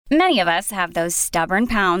Many of us have those stubborn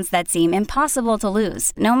pounds that seem impossible to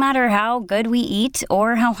lose, no matter how good we eat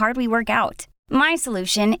or how hard we work out. My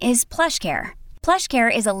solution is PlushCare.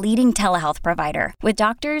 PlushCare is a leading telehealth provider with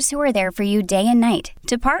doctors who are there for you day and night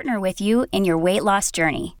to partner with you in your weight loss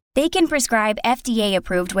journey. They can prescribe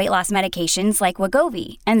FDA-approved weight loss medications like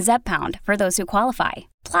Wegovy and Zepbound for those who qualify.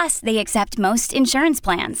 Plus, they accept most insurance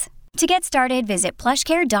plans. To get started, visit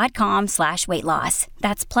plushcare.com/weightloss.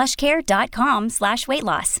 That's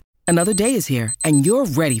plushcare.com/weightloss. Another day is here, and you're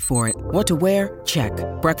ready for it. What to wear? Check.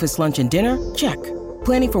 Breakfast, lunch, and dinner? Check.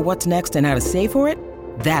 Planning for what's next and how to save for it?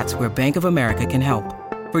 That's where Bank of America can help.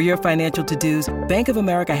 For your financial to-dos, Bank of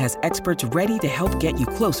America has experts ready to help get you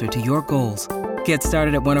closer to your goals. Get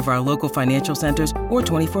started at one of our local financial centers or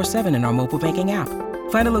 24/7 in our mobile banking app.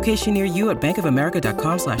 Find a location near you at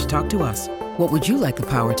bankofamerica.com/talktous. What would you like the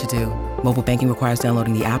power to do? Mobile banking requires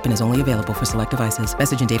downloading the app and is only available for select devices.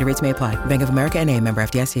 Message and data rates may apply. Bank of America N.A., member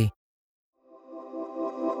FDIC.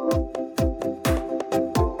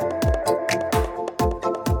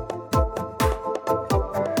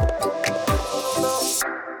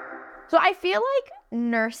 So I feel like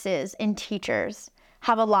nurses and teachers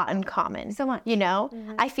have a lot in common. So much. You know,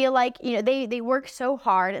 I feel like, they work so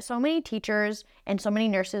hard. So many teachers and so many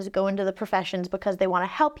nurses go into the professions because they want to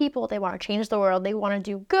help people. They want to change the world. They want to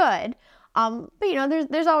do good. But,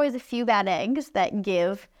 there's always a few bad eggs that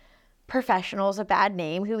give professionals a bad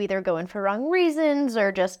name who either go in for wrong reasons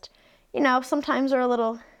or just, sometimes are a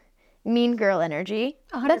little mean girl energy.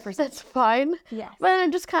 100%. That's fine. Yes. But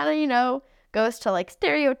it just kind of, goes to like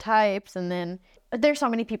stereotypes, and then there's so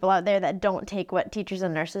many people out there that don't take what teachers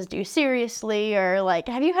and nurses do seriously, or like,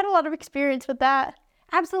 have you had a lot of experience with that?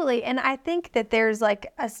 Absolutely. And I think that there's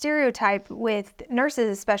like a stereotype with nurses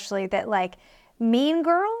especially that like mean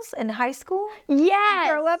girls in high school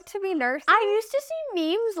grow up to be nurses. I used to see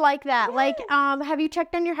memes like that. Yes. Like, have you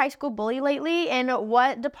checked on your high school bully lately, and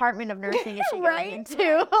what department of nursing is she going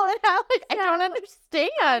into? I don't understand.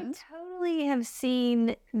 I totally have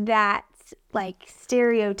seen that like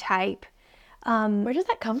stereotype. Where does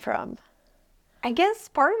that come from? I guess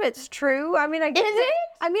part of it's true. I mean, I guess Is it?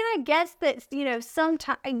 I guess that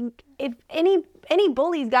sometimes if any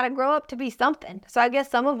bully's got to grow up to be something. So I guess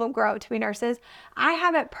some of them grow up to be nurses. I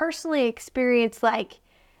haven't personally experienced like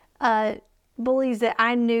bullies that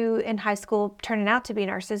I knew in high school turning out to be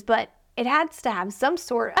nurses, but it has to have some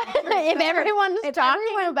sort of if everyone's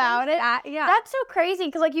talking about it. Yeah. That's so crazy,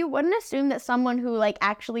 because like you wouldn't assume that someone who like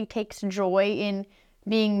actually takes joy in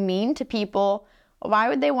being mean to people, why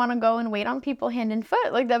would they want to go and wait on people hand and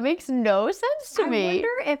foot? Like, that makes no sense to me. I wonder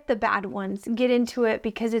if the bad ones get into it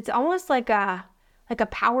because it's almost like a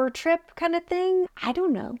power trip kind of thing. I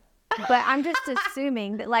don't know. But I'm just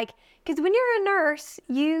assuming that like, because when you're a nurse,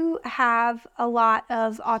 you have a lot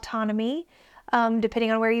of autonomy,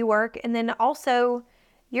 depending on where you work. And then also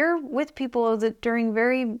you're with people during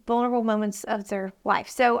very vulnerable moments of their life.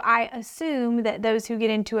 So I assume that those who get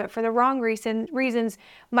into it for the wrong reasons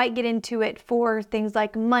might get into it for things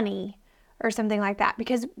like money or something like that,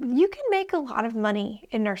 because you can make a lot of money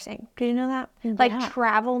in nursing. Did you know that? Yeah. Like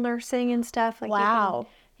travel nursing and stuff. Like wow.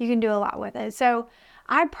 You can do a lot with it. So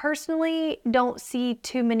I personally don't see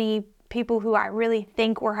too many people who I really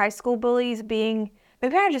think were high school bullies being,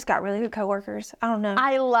 maybe I just got really good coworkers. I don't know.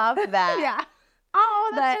 I love that. Yeah.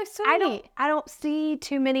 Oh, that's so sweet. I don't see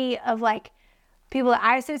too many of like people that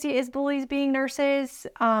I associate as bullies being nurses,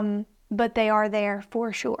 but they are there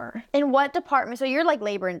for sure. In what department? So you're like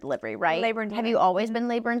labor and delivery, right? Labor and delivery. Have you always been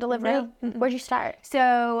labor and delivery? No. Where'd you start?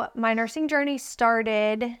 So my nursing journey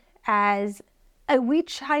started as a wee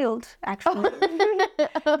child, actually.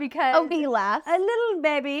 Because a wee lass. A little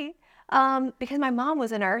baby. Because my mom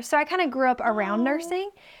was a nurse. So I kind of grew up around nursing.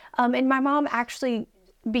 And my mom actually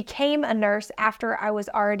became a nurse after I was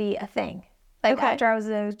already a thing. Like after I was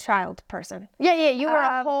a child person. Yeah, you were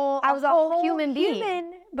a whole human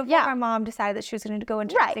being. Before my mom decided that she was going to go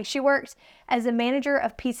into nursing. She worked as a manager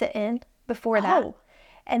of Pizza Inn before that.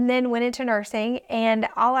 And then went into nursing. And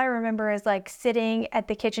all I remember is like sitting at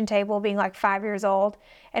the kitchen table being like 5 years old.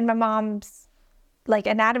 And my mom's like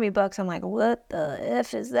anatomy books. I'm like, what the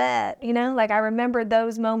F is that? Like I remember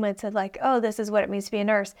those moments of like, oh, this is what it means to be a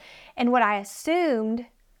nurse. And what I assumed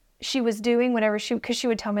she was doing whenever because she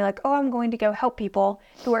would tell me like, oh, I'm going to go help people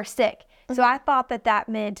who are sick. So I thought that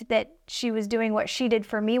meant that she was doing what she did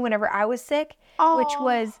for me whenever I was sick, which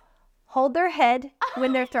was hold their head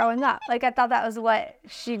when they're throwing up. Like I thought that was what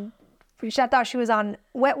I thought she was on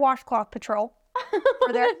wet washcloth patrol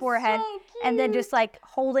for their forehead, and then just like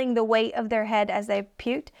holding the weight of their head as they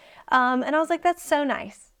puked. And I was like, that's so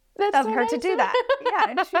nice of her to do that. Yeah,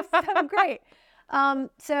 and she's so great.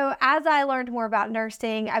 So as I learned more about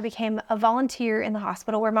nursing, I became a volunteer in the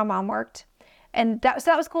hospital where my mom worked. And that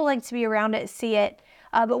was cool, like, to be around it, see it.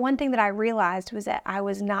 But one thing that I realized was that I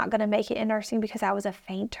was not going to make it in nursing because I was a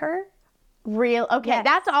fainter. Real? Okay, Yes.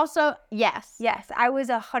 that's also, yes. Yes, I was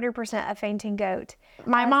 100% a fainting goat.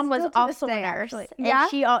 My mom was still to also this a day, nurse. actually. And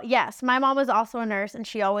Yeah? yes, my mom was also a nurse, and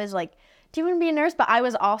she always like, do you want to be a nurse? But I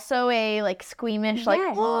was also a like squeamish, like,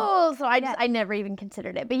 Yes. oh, so Yes. I never even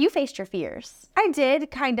considered it. But you faced your fears. I did,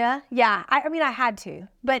 kind of. Yeah, I mean, I had to.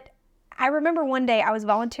 But I remember one day I was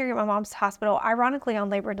volunteering at my mom's hospital, ironically on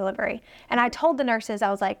labor and delivery. And I told the nurses, I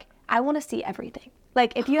was like, I want to see everything.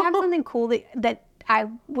 Like, if you have something cool that I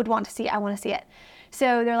would want to see, I want to see it.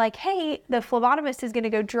 So they're like, hey, the phlebotomist is going to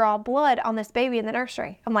go draw blood on this baby in the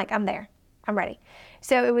nursery. I'm like, I'm there. I'm ready.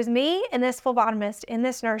 So it was me and this phlebotomist in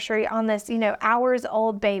this nursery on this, hours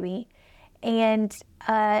old baby. And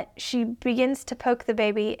she begins to poke the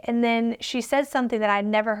baby. And then she says something that I'd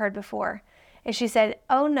never heard before. And she said,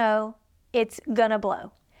 oh no, it's gonna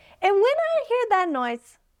blow. And when I hear that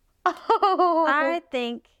noise, I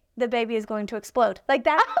think the baby is going to explode. Like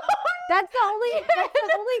that. That's the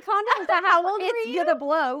only confidence I have. How old were It's you? gonna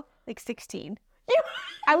blow. Like 16.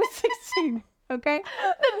 I was 16. Okay.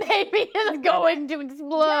 The baby is going to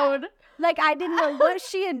explode. Like, I didn't know what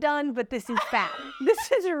she had done, but this is bad.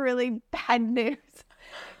 This is really bad news.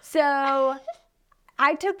 So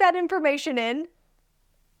I took that information in,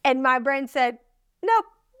 and my brain said, nope,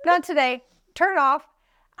 not today. Turn it off.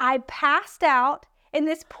 I passed out, and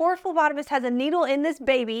this poor phlebotomist has a needle in this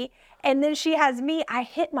baby, and then she has me. I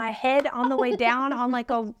hit my head on the way down on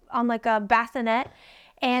like a bassinet,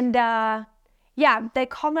 and yeah, they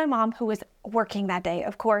called my mom, who was working that day,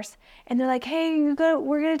 of course, and they're like, hey,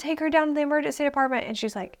 we're gonna take her down to the emergency department. And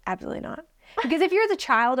she's like, absolutely not. Because if you're the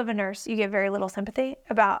child of a nurse, you get very little sympathy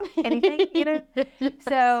about anything,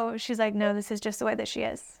 So she's like, no, this is just the way that she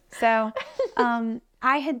is. So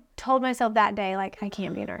I had told myself that day, like, I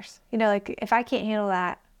can't be a nurse. Like, if I can't handle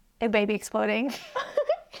that, a baby exploding,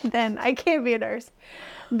 then I can't be a nurse.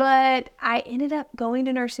 But I ended up going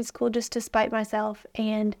to nursing school just to spite myself.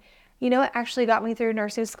 And you know what actually got me through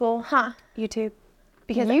nursing school? YouTube.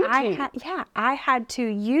 Because I had to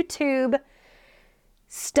YouTube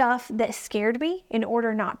stuff that scared me in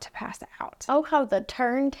order not to pass out. Oh, how the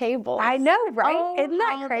turntables. I know, right? Oh, Isn't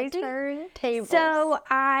that how crazy? The turntables. So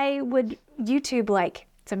I would YouTube, like,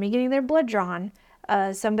 somebody getting their blood drawn,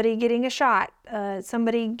 somebody getting a shot,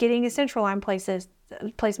 somebody getting a central line placement,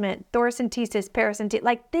 thoracentesis, paracentesis,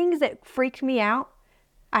 like things that freaked me out.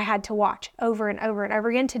 I had to watch over and over and over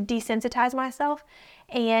again to desensitize myself.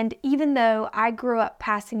 And even though I grew up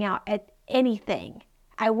passing out at anything,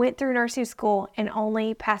 I went through nursing school and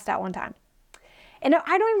only passed out one time. And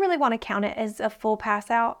I don't even really want to count it as a full pass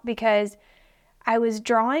out because I was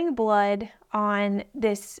drawing blood on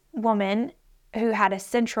this woman who had a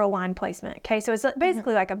central line placement. Okay, so it's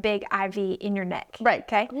basically like a big IV in your neck. Right.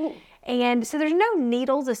 Okay. Ooh. And so there's no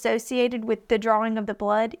needles associated with the drawing of the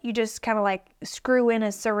blood. You just kind of like screw in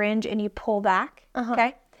a syringe and you pull back.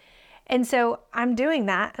 Okay. And so I'm doing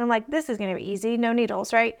that. And I'm like, this is going to be easy. No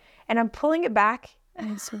needles, right? And I'm pulling it back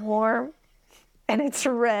and it's warm and it's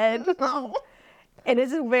red. And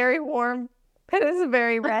it's very warm. It is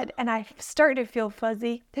very red. And I start to feel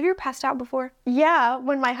fuzzy. Have you ever passed out before? Yeah,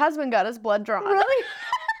 when my husband got his blood drawn. Really?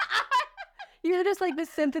 You're just like the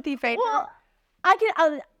sympathy fainter. Well,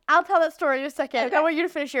 I'll tell that story in a second. Okay. I want you to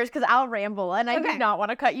finish yours because I'll ramble and I do not want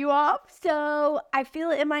to cut you off. So I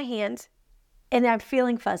feel it in my hand and I'm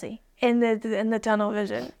feeling fuzzy in the tunnel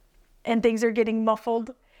vision and things are getting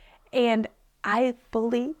muffled. And I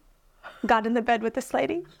fully got in the bed with this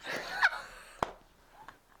lady.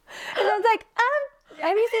 And I was like,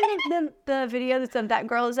 have you seen the video that's of that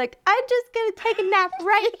girl is like, I'm just going to take a nap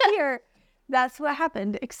right here. That's what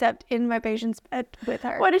happened, except in my patient's bed with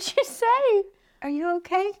her. What did she say? Are you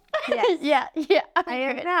okay? Yes. Yeah. I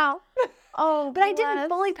am now. Oh, but I didn't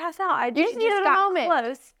fully pass out. I just needed got a moment.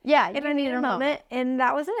 Close. Yeah, and I needed a moment, and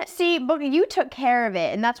that was it. See, but you took care of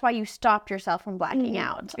it, and that's why you stopped yourself from blacking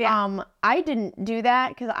out. Yeah. I didn't do that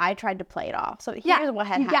because I tried to play it off. So here's what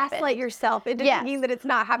had happened. You gaslight yourself into thinking that it's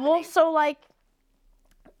not happening. Well, so like,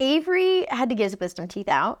 Avery had to get his wisdom teeth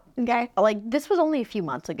out. Okay. Like, this was only a few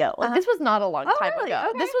months ago. Like, this was not a long time ago.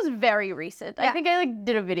 Okay. This was very recent. Yeah. I think I like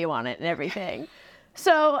did a video on it and everything.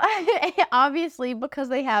 So obviously, because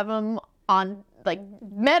they have him on like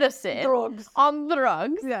medicine, on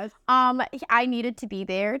drugs. Yes. I needed to be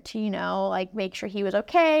there to, like make sure he was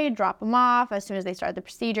okay, drop him off. As soon as they started the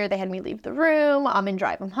procedure, they had me leave the room, and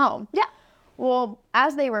drive him home. Yeah. Well,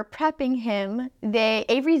 as they were prepping him,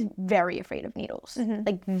 Avery's very afraid of needles,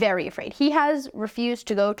 like very afraid. He has refused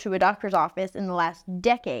to go to a doctor's office in the last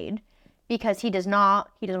decade because he doesn't want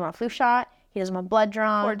a flu shot. He doesn't want blood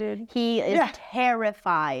drawn. Poor dude. He is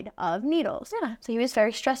terrified of needles. Yeah. So he was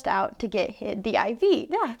very stressed out to get the IV.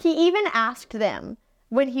 Yeah. He even asked them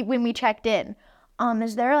when we checked in,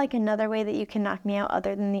 is there like another way that you can knock me out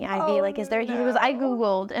other than the IV? Like, is there? He goes, I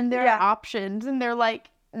Googled and there are options, and they're like,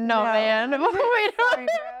 no. Man. Wait,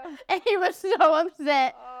 and he was so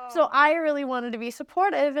upset. So I really wanted to be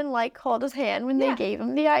supportive and like hold his hand when they gave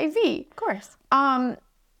him the IV. Of course.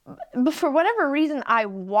 But for whatever reason, I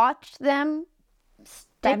watched them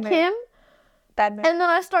stick him. And then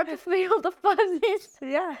I start to feel the fuzzies.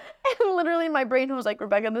 Yeah. And literally my brain was like,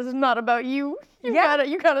 Rebecca, this is not about you. You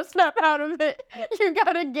gotta snap out of it. You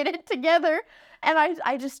gotta get it together. And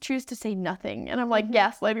I just choose to say nothing. And I'm like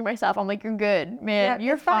gaslighting myself. I'm like, you're good, man.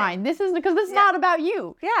 You're fine. This is because this is not about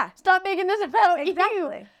you. Yeah. Stop making this about you.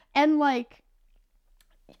 Exactly. And like,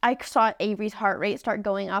 I saw Avery's heart rate start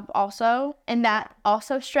going up also, and that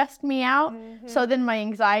also stressed me out. So then my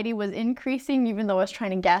anxiety was increasing, even though I was trying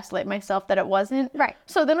to gaslight myself that it wasn't. Right.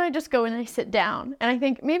 So then I just go and I sit down, and I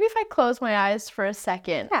think maybe if I close my eyes for a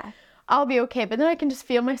second, I'll be okay. But then I can just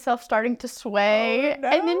feel myself starting to sway, and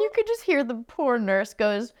then you could just hear the poor nurse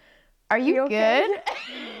goes, "Are you okay?" good?"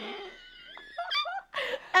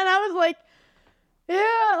 And I was like,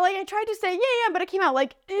 yeah, like I tried to say, yeah, but it came out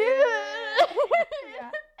like, yeah.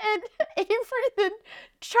 And Avery then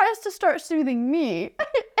tries to start soothing me.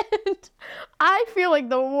 And I feel like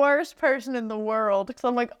the worst person in the world because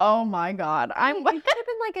I'm like, oh my God. It could have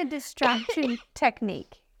been like a distraction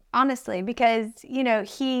technique, honestly, because, you know,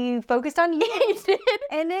 he focused on you. He did.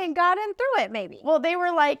 And then got him through it, maybe. Well, they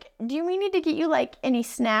were like, do we need to get you like any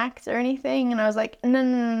snacks or anything? And I was like,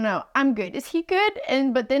 no, I'm good. Is he good?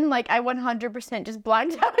 But then like I 100% just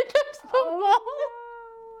blacked out against the wall.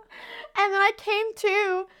 And then I came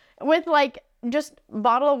to with like just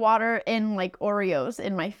bottle of water and like Oreos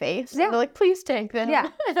in my face. Yeah. They're like, please take them. Yeah.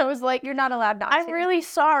 And I was like, you're not allowed not to. I'm really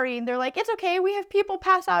sorry. And they're like, it's okay. We have people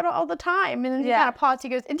pass out all the time. And then he kind of paused. He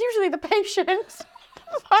goes, it's usually the patients.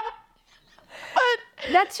 But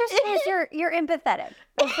that's just because you're empathetic.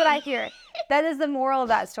 That's what I hear. That is the moral of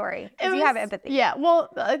that story. Because you have empathy. Yeah. Well,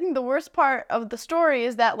 I think the worst part of the story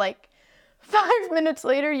is that like 5 minutes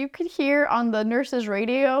later, you could hear on the nurse's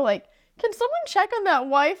radio, like, can someone check on that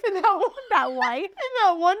wife in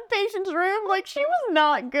that one patient's room? Like, she was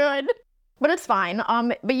not good. But it's fine.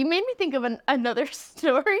 But you made me think of another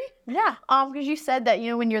story. Yeah. Because you said that,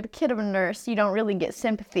 you know, when you're the kid of a nurse, you don't really get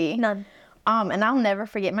sympathy. None. And I'll never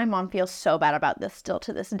forget, my mom feels so bad about this still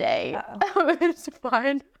to this day. It's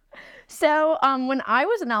fine. So, when I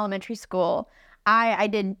was in elementary school, I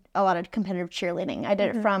did a lot of competitive cheerleading. I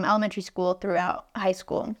did it from elementary school throughout high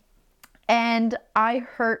school. And I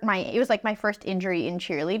hurt it was like my first injury in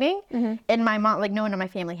cheerleading. And my mom, like no one in my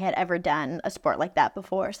family had ever done a sport like that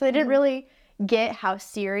before. So they didn't really get how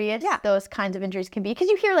serious those kinds of injuries can be. Because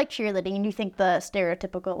you hear like cheerleading and you think the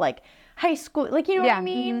stereotypical like high school, like, you know what I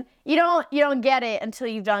mean? You don't get it until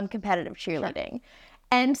you've done competitive cheerleading. Sure.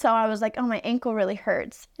 And so I was like, oh, my ankle really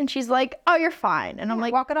hurts. And she's like, oh, you're fine. And I'm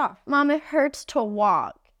like, walk it off. Mom, it hurts to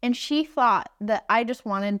walk. And she thought that I just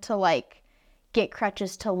wanted to like get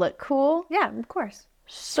crutches to look cool. Yeah, of course.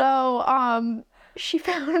 So she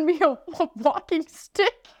found me a walking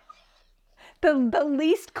stick. The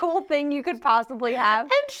least cool thing you could possibly have.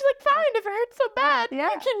 And she's like, fine, if it hurts so bad, you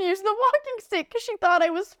can use the walking stick, because she thought I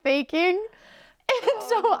was faking.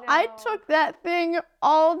 And I took that thing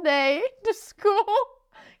all day to school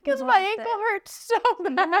because my ankle hurt so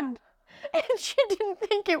bad. And she didn't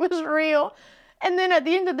think it was real. And then at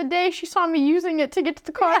the end of the day, she saw me using it to get to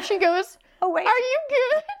the car. She goes, oh, wait, are you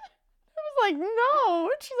good? I was like, no.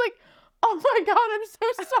 And she's like, oh my God, I'm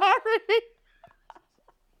so sorry.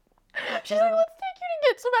 She's like, let's take you to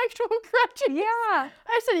get some actual crutches. Yeah.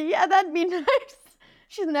 I said, yeah, that'd be nice.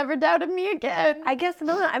 She's never doubted me again. I guess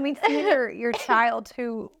no. I mean, your child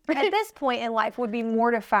who, at this point in life, would be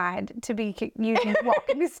mortified to be using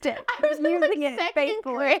walking stick. I was using it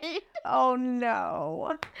faithfully. Oh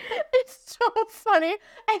no! It's so funny.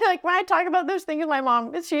 And like when I talk about those things with my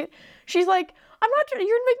mom, she's like, "I'm not trying.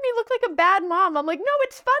 You're making me look like a bad mom." I'm like, "No,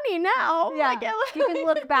 it's funny now." Yeah, like, you can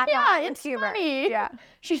look back on it's humor. Funny. Yeah,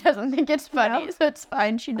 she doesn't think it's funny, so it's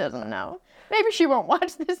fine. She doesn't know. Maybe she won't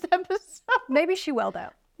watch this episode. Maybe she will, though.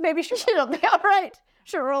 Maybe she'll be all right.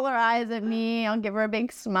 She'll roll her eyes at me. I'll give her a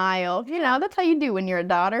big smile. You know, that's how you do when you're a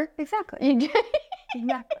daughter. Exactly.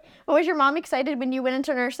 Exactly. Was your mom excited when you went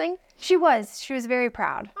into nursing? She was. She was very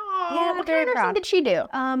proud. Aww. Yeah, what kind of nursing did she do?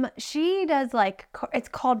 She does like, it's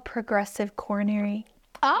called progressive coronary.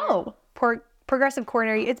 Oh. Progressive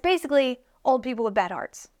coronary. It's basically old people with bad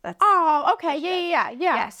hearts. Okay. Yeah.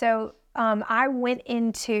 Yeah. So I went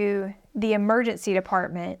into the emergency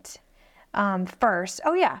department first.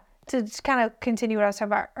 Oh, yeah. To kind of continue what I was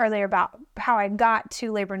talking about earlier about how I got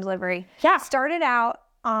to labor and delivery. Yeah. Started out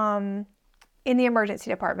in the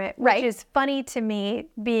emergency department, which is funny to me,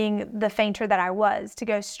 being the fainter that I was, to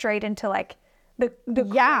go straight into like the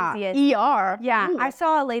craziest. ER. Yeah. Ooh. I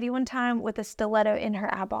saw a lady one time with a stiletto in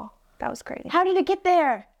her eyeball. That was crazy. How did it get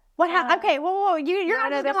there? What happened? Okay, whoa. You're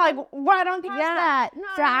not just gonna like right on past that. No,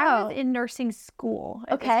 so I was in nursing school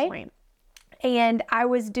at this point. And I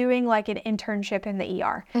was doing like an internship in the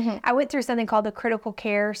ER. Mm-hmm. I went through something called the critical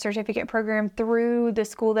care certificate program through the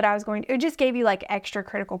school that I was going to. It just gave you like extra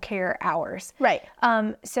critical care hours. Right.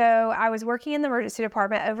 So I was working in the emergency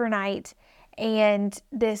department overnight, and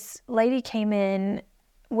this lady came in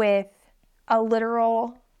with a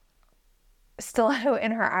literal stiletto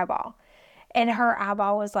in her eyeball. And her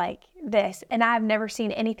eyeball was like this. And I've never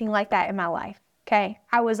seen anything like that in my life. Okay.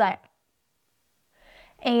 I was like,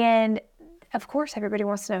 and of course, everybody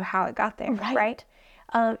wants to know how it got there, right?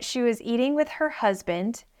 She was eating with her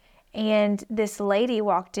husband, and this lady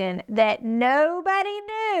walked in that nobody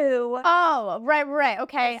knew. Oh, right.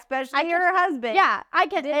 Okay. Especially her husband. Yeah, I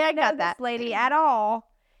got that. This lady at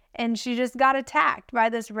all. And she just got attacked by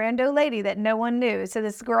this rando lady that no one knew. So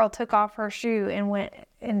this girl took off her shoe and went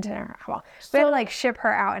into her eyeball. We had to like ship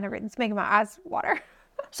her out and everything. It's making my eyes water.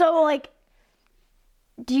 So like,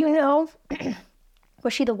 do you know,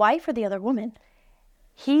 was she the wife or the other woman?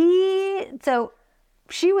 So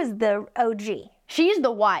she was the OG. She's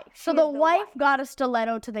the wife. So the wife got a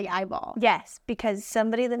stiletto to the eyeball. Yes, because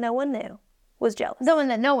somebody that no one knew was jealous. The one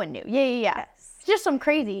that no one knew. Yeah. Yes. Just some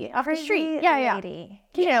crazy off the street. Yeah. Lady.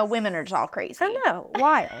 You know, women are just all crazy. I know.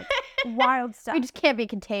 Wild. Wild stuff. We just can't be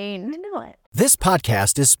contained. I know it. This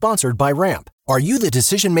podcast is sponsored by Ramp. Are you the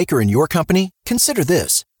decision maker in your company? Consider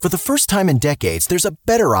this. For the first time in decades, there's a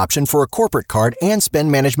better option for a corporate card and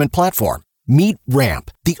spend management platform. Meet Ramp,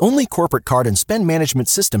 the only corporate card and spend management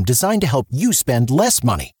system designed to help you spend less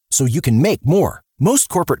money so you can make more. Most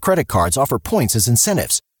corporate credit cards offer points as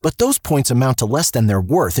incentives, but those points amount to less than their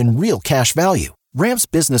worth in real cash value. Ramp's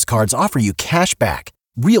business cards offer you cash back,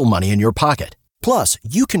 real money in your pocket. Plus,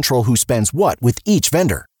 you control who spends what with each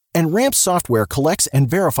vendor. And Ramp's software collects and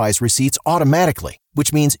verifies receipts automatically,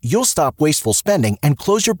 which means you'll stop wasteful spending and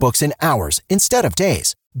close your books in hours instead of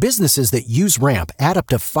days. Businesses that use Ramp add up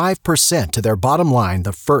to 5% to their bottom line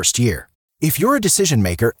the first year. If you're a decision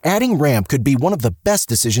maker, adding Ramp could be one of the best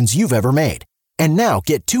decisions you've ever made. And now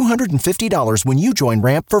get $250 when you join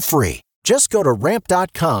Ramp for free. Just go to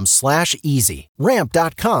ramp.com/easy.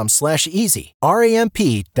 Ramp.com/easy.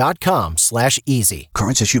 RAMP.com/easy.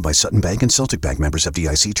 Cards issued by Sutton Bank and Celtic Bank, members of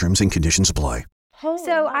FDIC. Terms and conditions apply.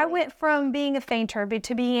 So I went from being a fainter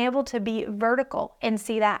to being able to be vertical and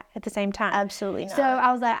see that at the same time. Absolutely not. So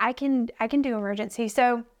I was like, I can do emergency.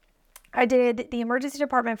 So I did the emergency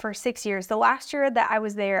department for 6 years. The last year that I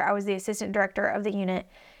was there, I was the assistant director of the unit,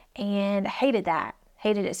 and hated that.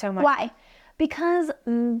 Hated it so much. Why? Because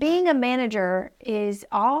being a manager is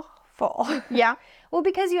awful. Yeah. Well,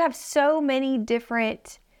 because you have so many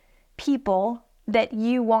different people that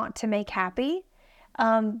you want to make happy,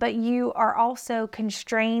 but you are also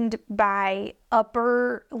constrained by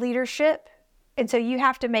upper leadership. And so you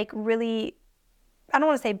have to make really, I don't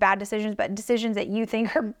want to say bad decisions, but decisions that you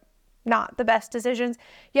think are not the best decisions.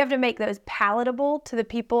 You have to make those palatable to the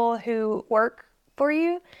people who work for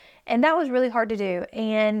you. And that was really hard to do.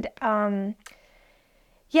 And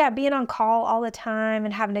being on call all the time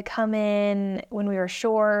and having to come in when we were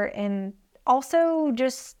short, and also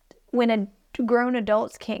just when grown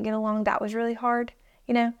adults can't get along, that was really hard.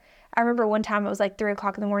 You know, I remember one time it was like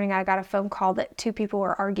 3:00 in the morning. I got a phone call that 2 people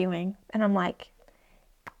were arguing, and I'm like,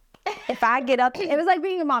 if I get up, it was like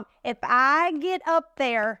being a mom. If I get up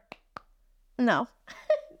there, no,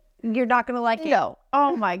 you're not gonna like it. No.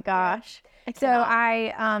 Oh my gosh. So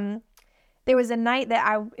there was a night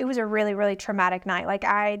that it was a really, really traumatic night. Like,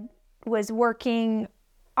 I was working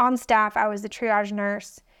on staff. I was the triage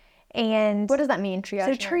nurse. And what does that mean, triage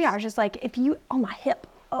nurse? So triage is like, my hip.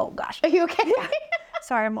 Oh gosh. Are you okay?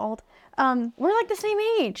 Sorry, I'm old. We're like the same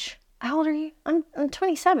age. How old are you? I'm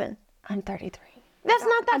 27. I'm 33. That's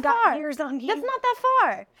not that far. I got years on you. That's not that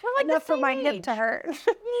far. We're like enough the same for my age. hip to hurt.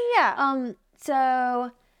 Yeah.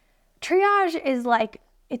 So triage is like,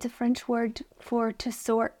 it's a French word for to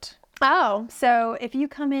sort. Oh. So if you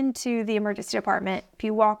come into the emergency department, if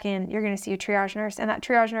you walk in, you're going to see a triage nurse, and that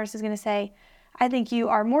triage nurse is going to say, I think you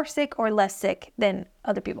are more sick or less sick than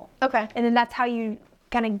other people. Okay. And then that's how you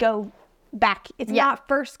kind of go back. It's not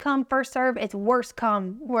first come, first serve. It's worst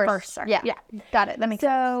come, first serve. Yeah. Got it. That makes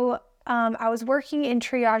sense. So I was working in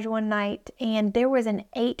triage one night, and there was an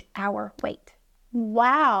 8-hour wait.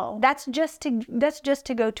 Wow. That's just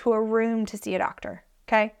to go to a room to see a doctor.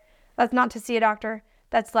 Okay. That's not to see a doctor.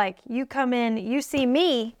 That's like you come in, you see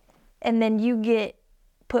me, and then you get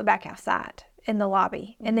put back outside in the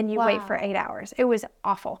lobby, and then you wait for 8 hours. It was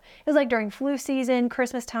awful. It was like during flu season,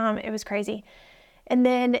 Christmas time. It was crazy. And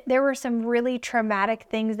then there were some really traumatic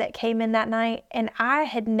things that came in that night, and I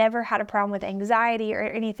had never had a problem with anxiety or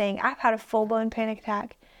anything. I've had a full-blown panic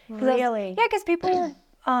attack. Really? Yeah, because people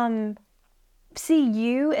see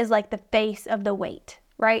you as like the face of the wait,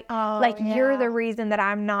 right? Oh, like you're the reason that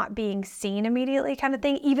I'm not being seen immediately, kind of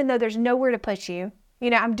thing, even though there's nowhere to put you.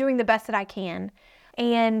 You know, I'm doing the best that I can.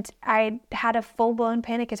 And I had a full-blown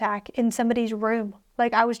panic attack in somebody's room.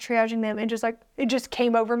 Like I was triaging them, and just like it just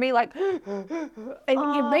came over me, like, and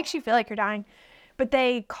it makes you feel like you're dying. But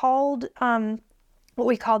they called what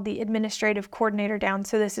we called the administrative coordinator down.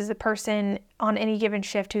 So this is the person on any given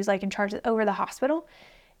shift who's like in charge over the hospital.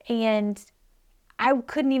 And I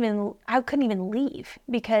couldn't even leave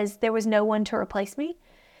because there was no one to replace me.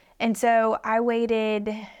 And so I waited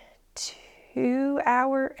an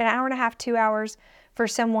hour and a half, 2 hours for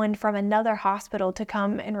someone from another hospital to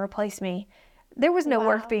come and replace me. There was no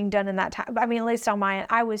work being done in that time. I mean, at least on my end,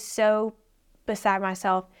 I was so beside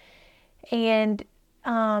myself. And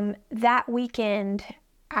that weekend,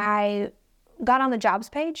 I got on the jobs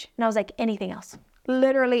page, and I was like, anything else.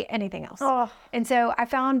 Literally anything else. Oh. And so I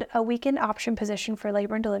found a weekend option position for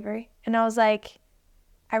labor and delivery. And I was like,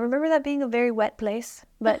 I remember that being a very wet place,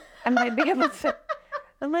 but I might be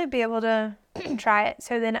able to try it.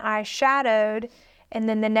 So then I shadowed, and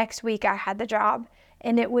then the next week I had the job.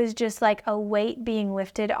 And it was just like a weight being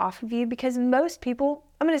lifted off of you, because most people,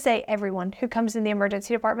 I'm going to say everyone who comes in the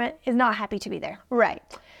emergency department is not happy to be there. Right.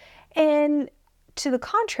 And to the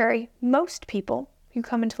contrary, most people who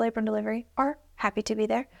come into labor and delivery are happy to be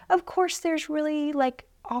there. Of course, there's really like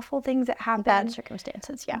awful things that happen. Bad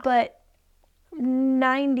circumstances, yeah. But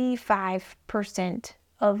 95%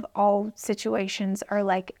 of all situations are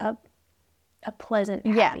like a pleasant,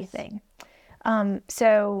 happy thing.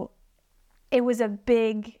 So it was a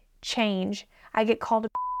big change. I get called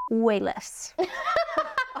way less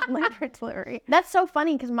on labor and delivery. That's so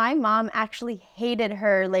funny, because my mom actually hated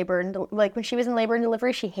her labor and like when she was in labor and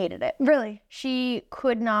delivery, she hated it. Really? She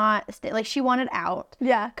could not stay. Like she wanted out.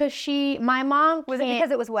 Yeah. Because my mom was it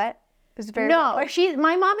because it was wet? It was very no. wet.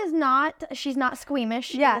 My mom is not. She's not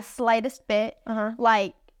squeamish. Yeah. The slightest bit.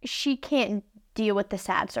 Like she can't deal with the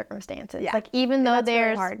sad circumstances. Yeah. Like even though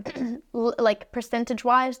there's like percentage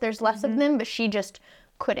wise, there's less of them, but she just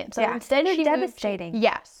couldn't. So instead, they're devastating.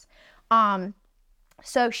 Yes.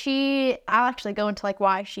 So I'll actually go into like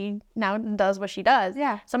why she now does what she does.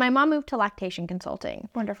 Yeah. So my mom moved to lactation consulting.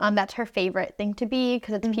 Wonderful. That's her favorite thing to be,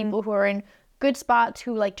 because it's people who are in good spots,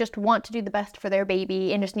 who like just want to do the best for their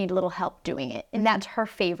baby and just need a little help doing it. And that's her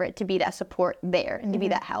favorite, to be that support there and to be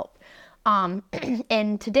that help.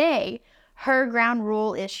 And today, her ground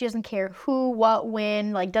rule is she doesn't care who, what,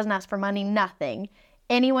 when, like doesn't ask for money, nothing.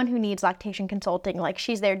 Anyone who needs lactation consulting, like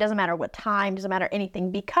she's there, doesn't matter what time, doesn't matter anything,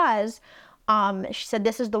 because she said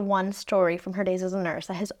this is the one story from her days as a nurse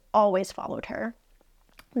that has always followed her.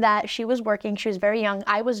 That she was working, she was very young.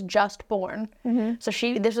 I was just born. So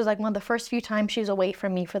this was like one of the first few times she was away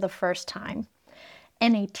from me for the first time.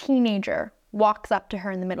 And a teenager walks up to her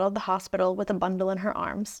in the middle of the hospital with a bundle in her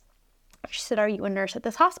arms. She said, "Are you a nurse at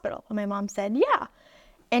this hospital?" And my mom said, "Yeah."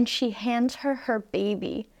 And she hands her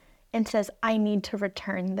baby and says, "I need to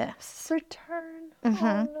return this." Return? Oh,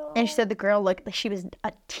 no. And she said the girl looked like she was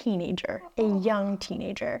a teenager, a young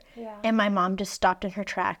teenager. Yeah. And my mom just stopped in her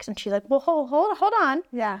tracks, and she's like, "Well, hold on.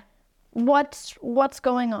 Yeah. What's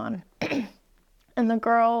going on?" And the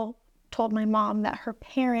girl told my mom that her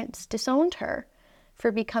parents disowned her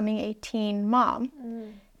for becoming a teen mom.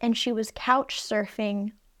 And she was couch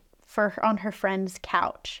surfing on her friend's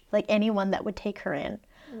couch, like anyone that would take her in.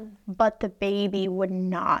 But the baby would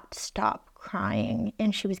not stop crying,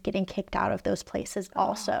 and she was getting kicked out of those places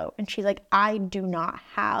also. And she's like, "I do not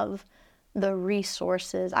have the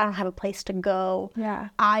resources. I don't have a place to go. Yeah.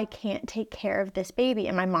 I can't take care of this baby."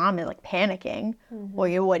 And my mom is like panicking.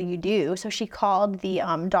 Well, what do you do? So she called the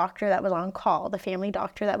doctor that was on call, the family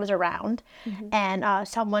doctor that was around, and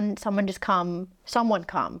someone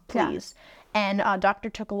come, please. Yeah. And doctor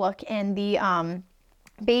took a look, and the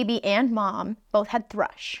baby and mom both had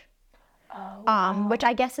thrush, which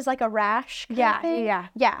I guess is like a rash. Yeah.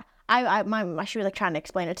 Yeah. She was like trying to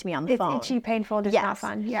explain it to me on the phone. It's itchy, painful, just not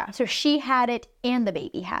fun. Yeah. So she had it and the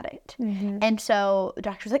baby had it. And so the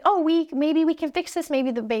doctor was like, oh, maybe we can fix this.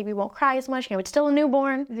 Maybe the baby won't cry as much. It's still a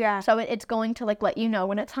newborn. Yeah. So it's going to like let you know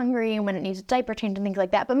when it's hungry and when it needs a diaper change and things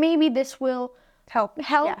like that. But maybe this will help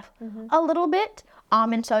a little bit.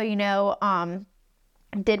 And so,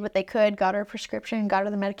 did what they could, got her a prescription, got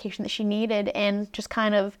her the medication that she needed, and just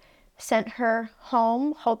kind of sent her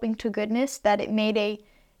home, hoping to goodness that it made a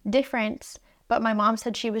difference. But my mom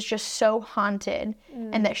said she was just so haunted,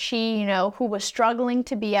 and that she, who was struggling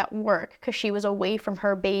to be at work because she was away from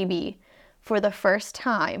her baby for the first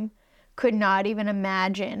time, could not even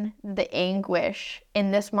imagine the anguish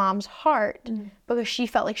in this mom's heart because she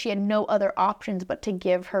felt like she had no other options but to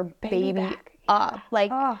give her baby up.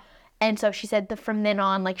 And so she said that from then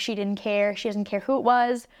on, like, she didn't care. She doesn't care who it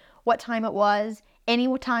was, what time it was.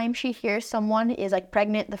 Any time she hears someone is like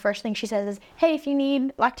pregnant, the first thing she says is, hey, if you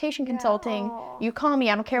need lactation consulting, you call me.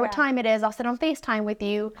 I don't care what time it is. I'll sit on FaceTime with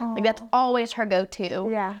you. Like, that's always her go-to.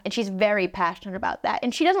 Yeah. And she's very passionate about that.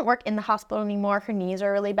 And she doesn't work in the hospital anymore. Her knees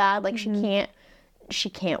are really bad. Like, she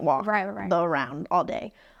can't walk around all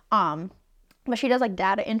day. But she does like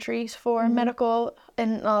data entries for medical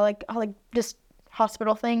and like just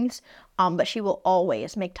hospital things. But she will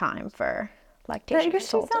always make time for lactation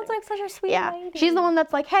consulting. She sounds like such a sweet lady. She's the one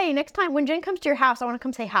that's like, hey, next time when Jen comes to your house, I want to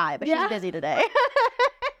come say hi, but she's busy today.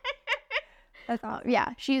 That's awesome.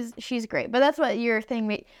 Yeah, she's great. But that's what your thing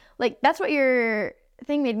made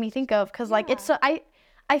me think of, because like it's so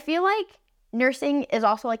I feel like nursing is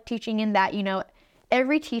also like teaching in that,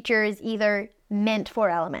 every teacher is either meant for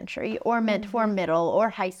elementary or meant for middle or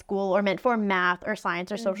high school or meant for math or science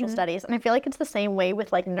or social studies. And I feel like it's the same way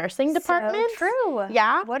with like nursing departments. So true.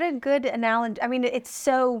 Yeah. What a good analogy. I mean, it's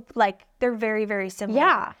so like they're very, very similar.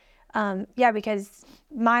 Yeah. Because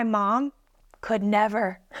my mom could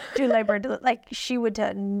never do labor. Like she would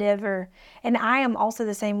never. And I am also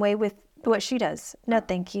the same way with what she does. No,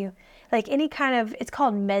 thank you. Like any kind of, it's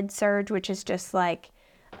called med surg, which is just like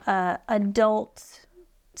adult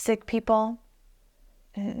sick people.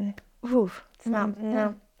 Oof. It's not,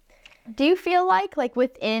 no. Do you feel like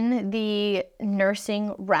within the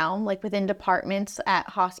nursing realm, like within departments at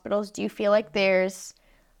hospitals, do you feel like there's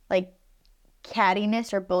like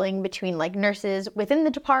cattiness or bullying between like nurses within the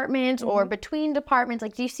departments or between departments?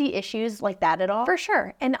 Like, do you see issues like that at all? For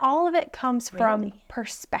sure. And all of it comes from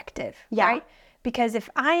perspective, right? Because if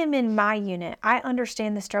I am in my unit, I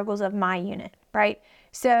understand the struggles of my unit, right?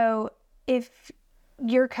 So if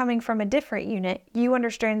you're coming from a different unit, you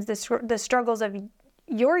understand the struggles of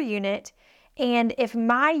your unit. And if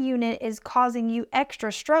my unit is causing you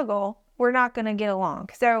extra struggle, we're not going to get along.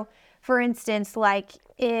 So for instance, like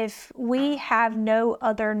if we have no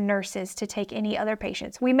other nurses to take any other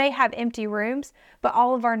patients, we may have empty rooms, but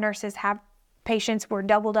all of our nurses have patients we're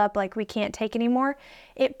doubled up, like we can't take anymore.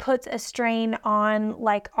 It puts a strain on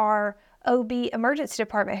like our OB emergency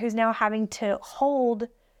department, who's now having to hold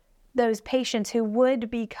those patients who would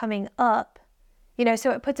be coming up,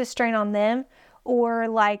 so it puts a strain on them. Or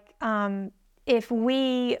like if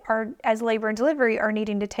we are, as labor and delivery, are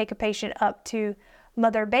needing to take a patient up to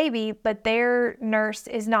mother baby, but their nurse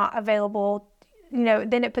is not available,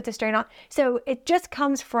 then it puts a strain on. So it just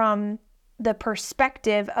comes from the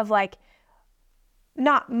perspective of like,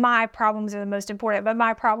 not my problems are the most important, but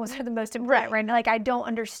my problems are the most important, right? Like I don't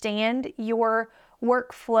understand your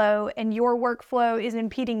workflow and your workflow is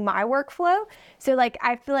impeding my workflow. So like,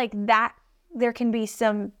 I feel like that there can be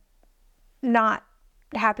some not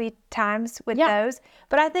happy times with those.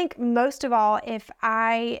 But I think most of all, if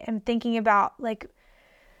I am thinking about like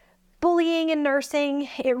bullying in nursing,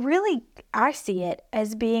 I see it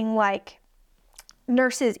as being like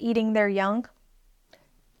nurses eating their young.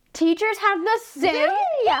 Teachers have the same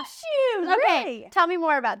issues. Okay, really? Tell me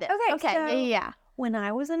more about this. Okay. So Yeah. When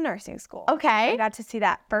I was in nursing school, Okay. I got to see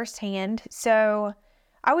that firsthand. So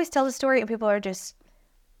I always tell the story and people are just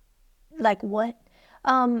like, what?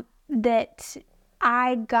 That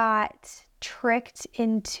I got tricked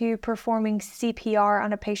into performing CPR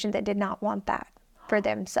on a patient that did not want that for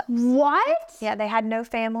themselves. What? Yeah, they had no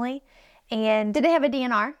family. And Did they have a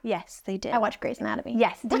DNR? yes, they did. I watched Grey's Anatomy.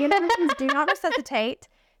 Yes, DNRs do not resuscitate.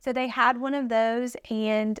 So they had one of those,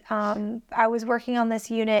 and I was working on this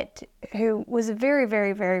unit who was a very,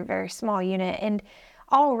 very, very, very small unit. And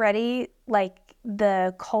already, like,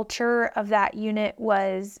 the culture of that unit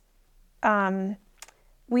was,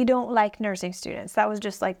 we don't like nursing students. That was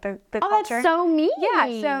just, like, the culture. Oh, that's so mean.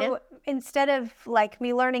 Yeah, so instead of, like,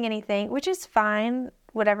 me learning anything, which is fine,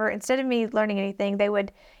 whatever, instead of me learning anything, they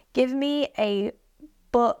would give me a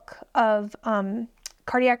book of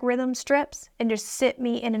cardiac rhythm strips and just sit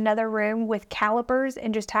me in another room with calipers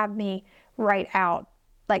and just have me write out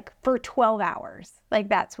like for 12 hours. Like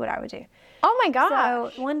that's what I would do. Oh my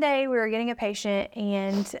gosh. So one day we were getting a patient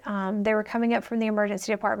and they were coming up from the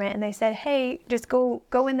emergency department and they said, hey, just go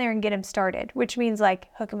in there and get him started, which means like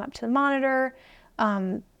hook him up to the monitor,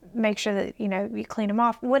 make sure that, you know, you clean him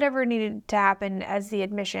off, whatever needed to happen as the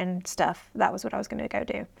admission stuff. That was what I was going to go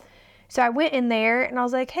do. So I went in there and I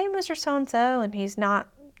was like, hey, Mr. So-and-so, and he's not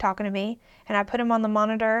talking to me. And I put him on the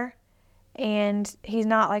monitor and he's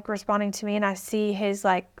not like responding to me. And I see his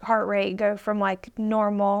like heart rate go from like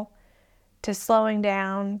normal to slowing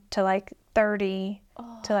down to like 30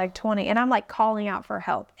 to like 20. And I'm like calling out for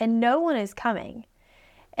help and no one is coming.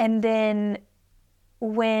 And then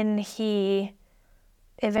when he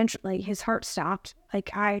eventually, his heart stopped, like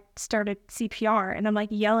I started CPR and I'm like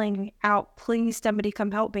yelling out, please somebody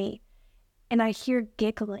come help me. And I hear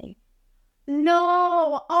giggling.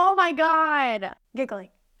 No. Oh my God. Giggling.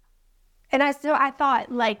 And I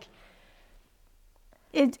thought like,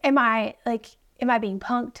 am I being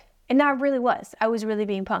punked? And I really was. I was really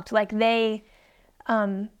being punked. Like they,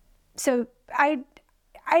 so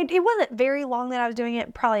it wasn't very long that I was doing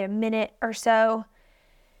it, probably a minute or so.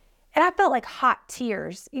 And I felt like hot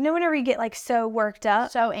tears. You know, whenever you get like so worked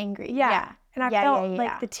up. So angry. Yeah. And I felt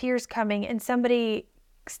like the tears coming and somebody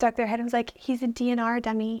stuck their head and was like, he's a DNR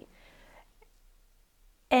dummy.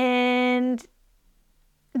 And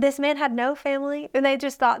this man had no family. And they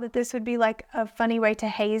just thought that this would be like a funny way to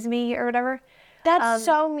haze me or whatever. That's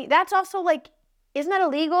so mean. That's also like, isn't that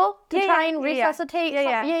illegal to try and resuscitate?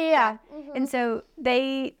 Yeah. Mm-hmm. And so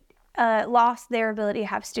they lost their ability to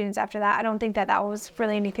have students after that. I don't think that was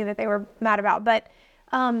really anything that they were mad about. But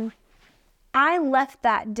I left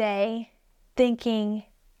that day thinking,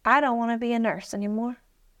 I don't want to be a nurse anymore.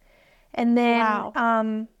 And then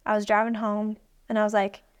I was driving home and I was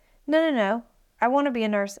like, no, I want to be a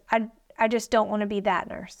nurse. I just don't want to be that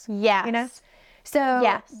nurse. Yeah. You know?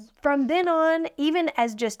 So from then on, even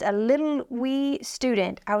as just a little wee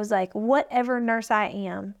student, I was like, whatever nurse I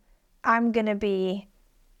am, I'm going to be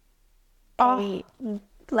a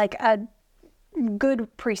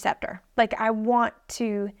good preceptor. Like I want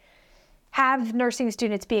to have nursing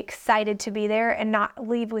students be excited to be there and not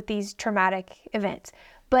leave with these traumatic events.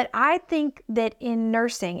 But I think that in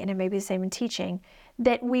nursing, and it may be the same in teaching,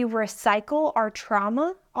 that we recycle our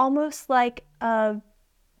trauma almost like a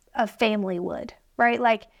family would, right?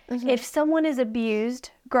 Like if someone is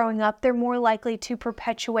abused growing up, they're more likely to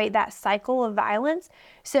perpetuate that cycle of violence.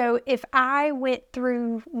 So if I went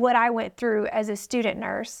through what I went through as a student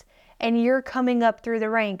nurse and you're coming up through the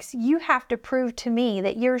ranks, you have to prove to me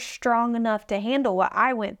that you're strong enough to handle what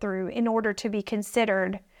I went through in order to be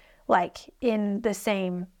considered like in the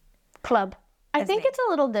same club. I think it's a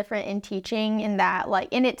little different in teaching in that like,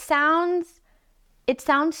 and it sounds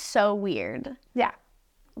so weird. Yeah.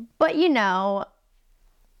 But you know,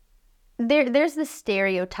 there's this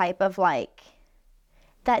stereotype of like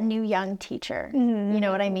that new young teacher. You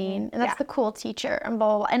know what I mean? And that's the cool teacher and blah,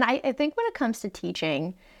 blah, blah. And I think when it comes to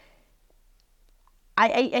teaching,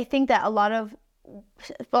 I think that a lot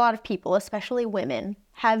of people, especially women,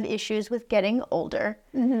 have issues with getting older.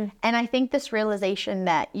 And I think this realization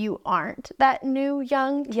that you aren't that new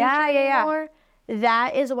young teacher anymore,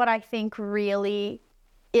 that is what I think really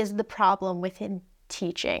is the problem within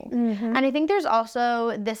teaching. And I think there's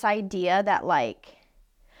also this idea that like,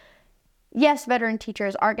 yes, veteran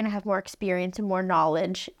teachers are going to have more experience and more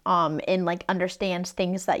knowledge and like understands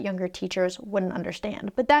things that younger teachers wouldn't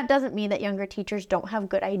understand. But that doesn't mean that younger teachers don't have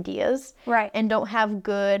good ideas, right? And don't have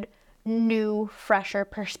good, new, fresher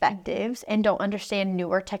perspectives and don't understand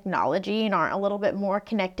newer technology and aren't a little bit more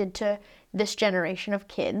connected to this generation of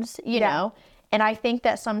kids, you know? And I think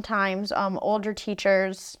that sometimes older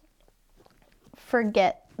teachers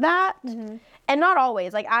forget that. And not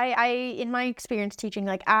always. Like I in my experience teaching,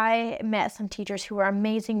 like I met some teachers who were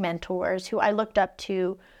amazing mentors, who I looked up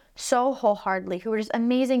to so wholeheartedly, who were just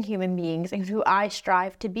amazing human beings and who I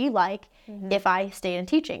strive to be like if I stayed in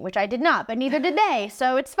teaching, which I did not, but neither did they.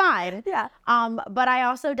 So it's fine. But I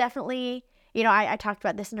also definitely, you know, I talked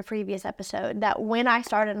about this in a previous episode, that when I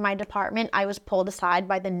started in my department, I was pulled aside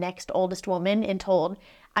by the next oldest woman and told,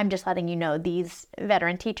 I'm just letting you know, these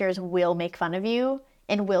veteran teachers will make fun of you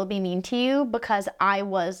and will be mean to you because I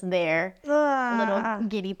was their little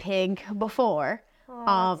guinea pig before.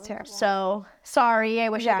 That's terrible. So sorry, I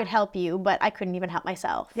wish I could help you, but I couldn't even help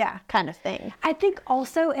myself. Kind of thing. I think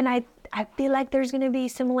also, and I feel like there's going to be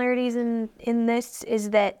similarities in this, is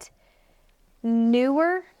that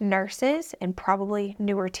newer nurses and probably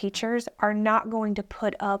newer teachers are not going to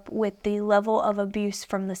put up with the level of abuse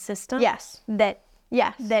from the system. Yes. That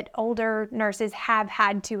Yes. that older nurses have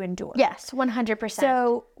had to endure. Yes, 100%.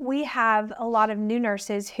 So we have a lot of new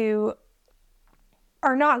nurses who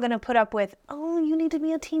are not going to put up with, oh, you need to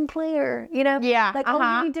be a team player, Yeah. like,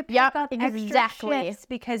 oh, you need to pick up exactly. extra shifts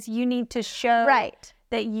because you need to show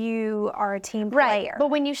that you are a team player. But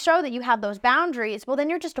when you show that you have those boundaries, well, then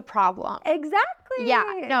you're just a problem. Exactly. Yeah.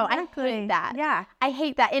 No, I hate that. Yeah. I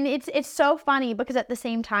hate that. And it's so funny because at the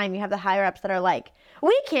same time, you have the higher ups that are like,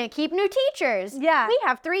 we can't keep new teachers. Yeah. We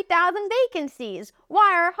have 3,000 vacancies.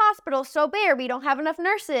 Why are hospitals so bare? We don't have enough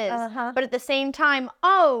nurses. But at the same time,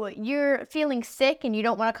 oh, you're feeling sick and you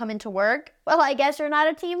don't want to come into work? Well, I guess you're not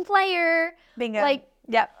a team player. Bingo.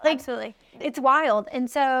 Yep, absolutely. It's wild. And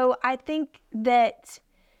so I think that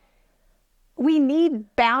we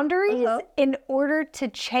need boundaries in order to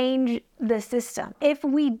change the system. If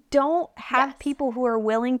we don't have people who are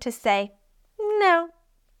willing to say, no,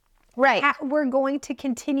 we're going to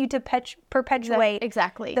continue to perpetuate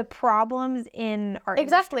the problems in our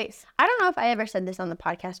industry. I don't know if I ever said this on the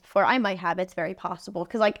podcast before. I might have. It's very possible.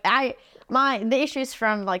 Because the issues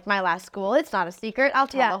from my last school, it's not a secret. I'll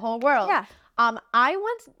tell the whole world. Yeah.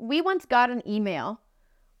 We once got an email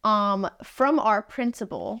from our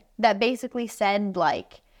principal that basically said,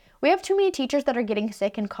 we have too many teachers that are getting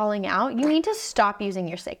sick and calling out. You need to stop using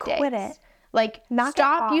your sick days. Quit it.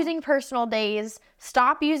 Stop using personal days.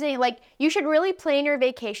 Stop using, you should really plan your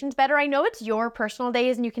vacations better. I know it's your personal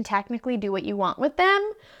days and you can technically do what you want with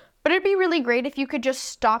them, but it'd be really great if you could just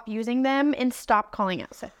stop using them and stop calling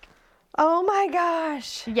out sick. Oh my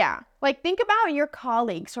gosh. Yeah. Think about your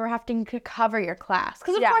colleagues who are having to cover your class.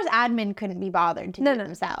 Because of course admin couldn't be bothered to do it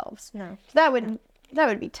themselves. No. That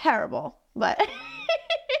would be terrible. But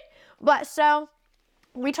so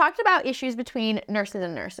we talked about issues between nurses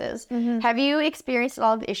and nurses. Have you experienced a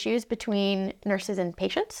lot of issues between nurses and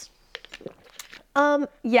patients?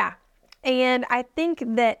 Yeah. And I think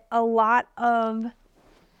that so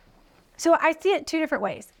I see it two different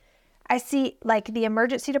ways. I see the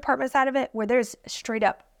emergency department side of it where there's straight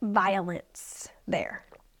up violence there.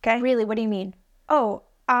 Okay. Really? What do you mean? Oh,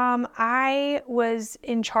 I was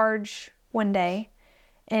in charge one day,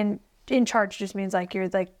 and in charge just means you're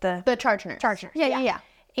the charge nurse. Charge nurse. Yeah.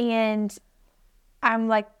 And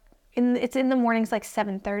I'm it's in the mornings,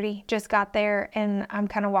 7:30, just got there, and I'm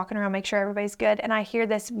kind of walking around, make sure everybody's good. And I hear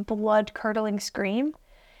this blood curdling scream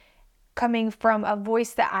coming from a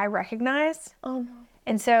voice that I recognize. Oh no.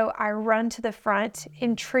 And so I run to the front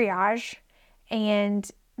in triage, and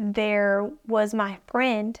there was my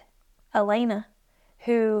friend, Elena,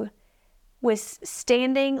 who was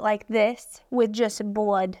standing like this with just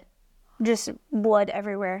blood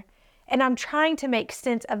everywhere. And I'm trying to make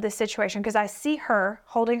sense of the situation because I see her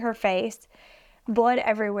holding her face, blood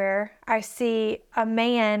everywhere. I see a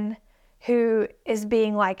man who is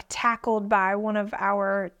being tackled by one of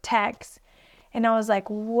our techs. And I was like,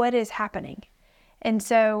 what is happening? And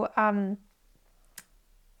so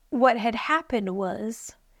what had happened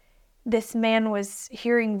was this man was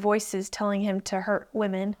hearing voices telling him to hurt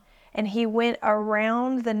women, and he went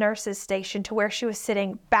around the nurse's station to where she was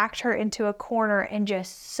sitting, backed her into a corner, and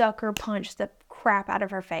just sucker punched the crap out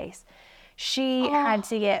of her face. She had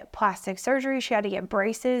to get plastic surgery. She had to get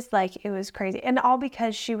braces. It was crazy. And all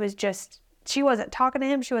because she wasn't talking to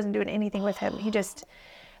him. She wasn't doing anything with him.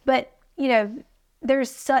 But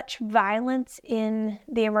there's such violence in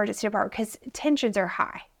the emergency department because tensions are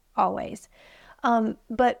high always.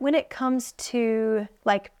 But when it comes to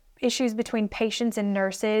issues between patients and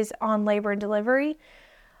nurses on labor and delivery,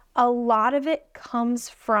 a lot of it comes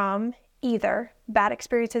from either bad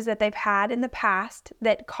experiences that they've had in the past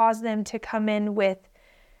that cause them to come in with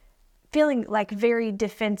feeling very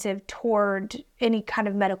defensive toward any kind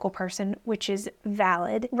of medical person, which is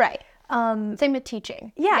valid. Right. Same with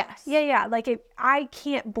teaching. Yeah. Yes. Yeah. I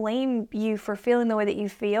can't blame you for feeling the way that you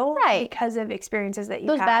feel because of experiences that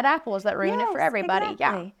you've had. Those bad apples that ruin it for everybody.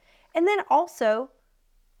 Exactly. Yeah. And then also,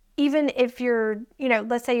 even if you're,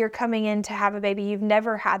 let's say you're coming in to have a baby, you've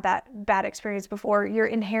never had that bad experience before, you're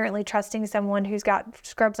inherently trusting someone who's got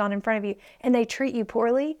scrubs on in front of you and they treat you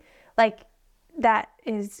poorly, that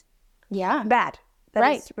is bad.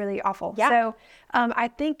 That is really awful. Yeah. So I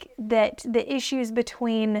think that the issues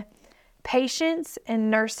between patients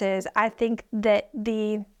and nurses, I think that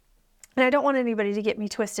and I don't want anybody to get me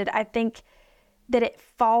twisted, I think that it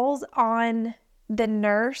falls on the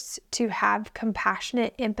nurse to have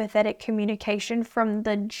compassionate, empathetic communication from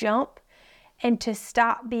the jump and to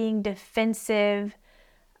stop being defensive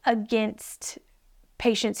against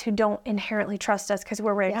patients who don't inherently trust us because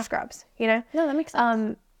we're wearing scrubs, No, that makes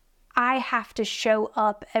sense. I have to show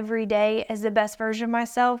up every day as the best version of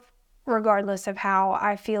myself regardless of how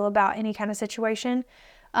I feel about any kind of situation,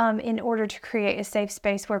 in order to create a safe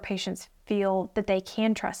space where patients feel that they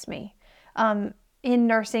can trust me. In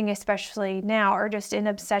nursing, especially now, or just in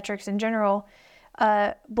obstetrics in general,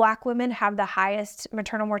 Black women have the highest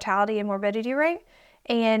maternal mortality and morbidity rate.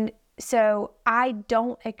 And so I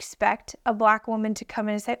don't expect a Black woman to come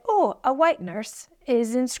in and say, oh, a white nurse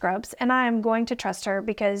is in scrubs and I am going to trust her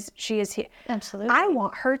because she is here. Absolutely. I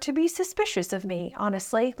want her to be suspicious of me,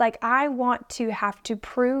 honestly. Like, I want to have to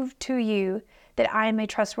prove to you that I am a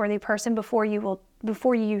trustworthy person before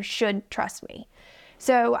you should trust me.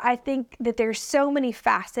 So I think that there's so many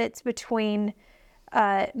facets between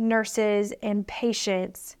nurses and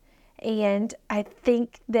patients, and I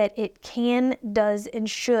think that it can, does, and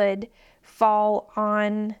should fall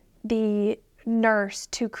on the nurse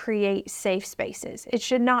to create safe spaces. It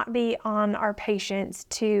should not be on our patients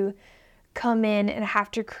to come in and have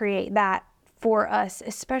to create that for us,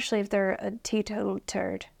 especially if they're a teetotal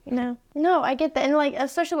turd, you know? No, I get that. And like,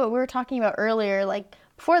 especially what we were talking about earlier, like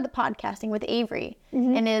before the podcasting with Avery,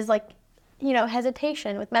 and is like, you know,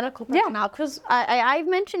 hesitation with medical personnel. Because I've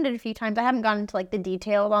mentioned it a few times. I haven't gotten into like the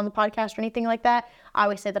details on the podcast or anything like that. I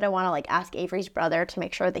always say that I want to like ask Avery's brother to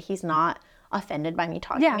make sure that he's not offended by me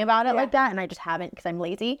talking about it like that. And I just haven't because I'm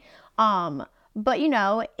lazy. But you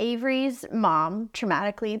know, Avery's mom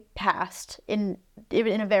traumatically passed in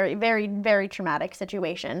a very, very, very traumatic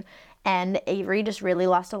situation. And Avery just really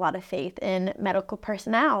lost a lot of faith in medical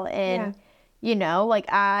personnel. And you know, like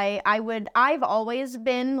I've always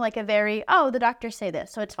been like a very, the doctors say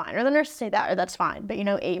this, so it's fine. Or the nurses say that, or that's fine. But you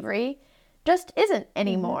know, Avery just isn't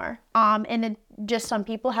anymore. And it just, some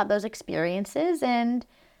people have those experiences and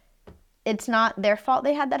it's not their fault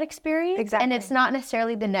they had that experience. Exactly. And it's not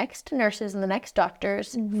necessarily the next nurses and the next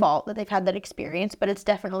doctors' fault that they've had that experience, but it's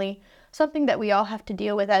definitely something that we all have to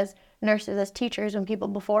deal with as nurses, as teachers, when people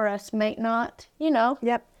before us might not, you know,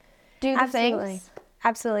 do the things.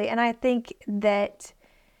 Absolutely. And I think that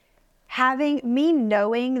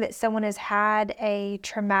knowing that someone has had a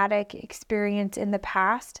traumatic experience in the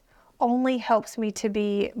past only helps me to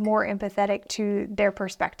be more empathetic to their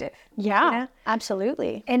perspective. Yeah, you know?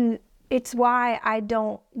 absolutely. And it's why I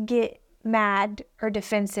don't get mad or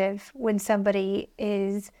defensive when somebody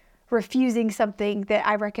is refusing something that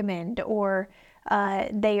I recommend, or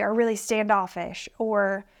they are really standoffish,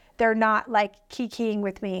 or they're not like kikiing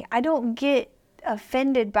with me. I don't get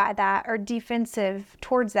offended by that or defensive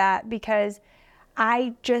towards that because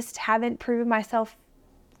I just haven't proven myself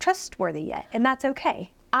trustworthy yet, and that's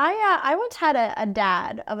okay. I once had a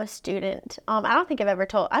dad of a student. I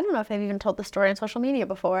don't know if I've even told the story on social media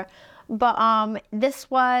before, but this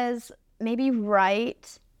was maybe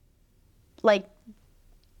right, like,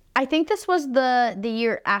 I think this was the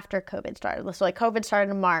year after COVID started. So like COVID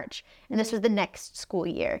started in March, and this was the next school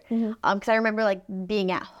year. Because I remember like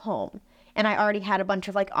being at home, and I already had a bunch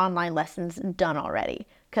of like online lessons done already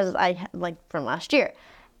because I like from last year,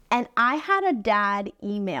 and I had a dad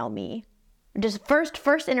email me. Just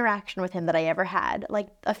first interaction with him that I ever had, like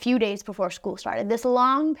a few days before school started, this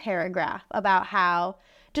long paragraph about how,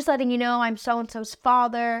 just letting you know I'm so-and-so's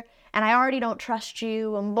father, and I already don't trust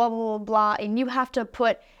you, and blah, blah, blah, blah, and you have to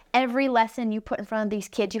put every lesson you put in front of these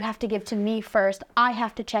kids, you have to give to me first. I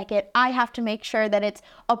have to check it. I have to make sure that it's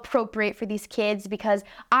appropriate for these kids because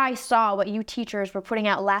I saw what you teachers were putting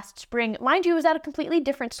out last spring. Mind you, it was at a completely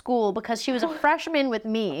different school because she was a freshman with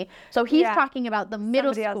me, so he's talking about the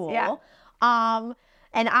middle school. And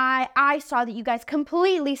I saw that you guys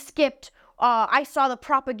completely skipped, I saw the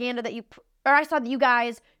propaganda that I saw that you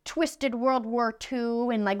guys twisted World War II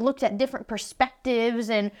and like looked at different perspectives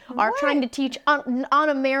and are trying to teach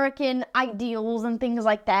un-American ideals and things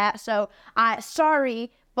like that. So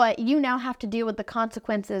sorry, but you now have to deal with the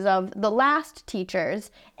consequences of the last teachers,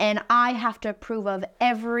 and I have to approve of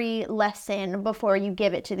every lesson before you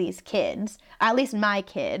give it to these kids, at least my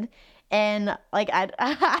kid. And like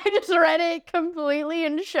I just read it completely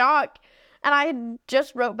in shock, and I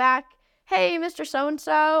just wrote back, "Hey, Mr.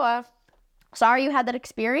 So-and-so, sorry you had that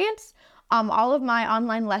experience. All of my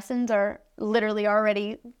online lessons are literally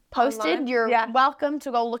already posted. Online? You're welcome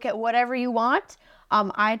to go look at whatever you want.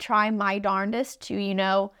 I try my darndest to, you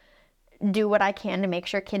know, do what I can to make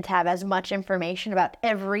sure kids have as much information about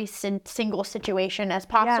every single situation as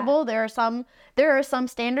possible. Yeah. There are some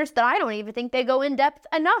standards that I don't even think they go in depth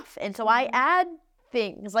enough. And so I add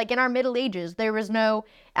things like in our Middle Ages, there was no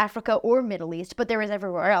Africa or Middle East, but there was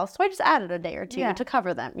everywhere else. So I just added a day or two to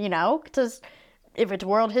cover them, you know, because if it's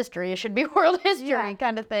world history, it should be world history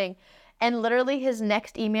kind of thing. And literally his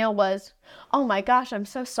next email was, "Oh my gosh, I'm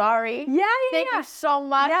so sorry. Thank you so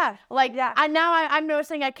much. I'm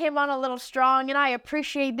noticing I came on a little strong, and I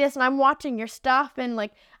appreciate this, and I'm watching your stuff." And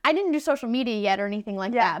like, I didn't do social media yet or anything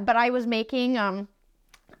like that, but I was making,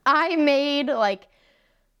 I made like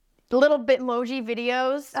little Bitmoji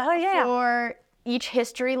videos for each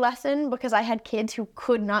history lesson because I had kids who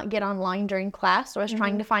could not get online during class. So I was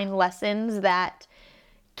trying to find lessons that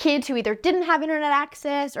kids who either didn't have internet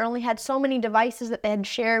access or only had so many devices that they had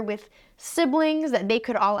shared with siblings that they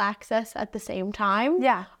could all access at the same time.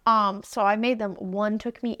 Yeah. So I made them. One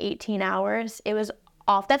took me 18 hours. It was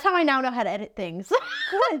off. That's how I now know how to edit things.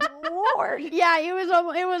 Good Lord. Yeah, it was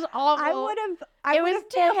awful. I would have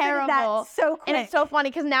terrible. That so quick. And it's so funny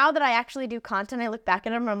because now that I actually do content, I look back at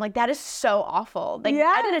them and I'm like, that is so awful. Like,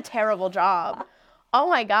 I did a terrible job. Oh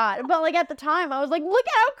my God. But like at the time, I was like, look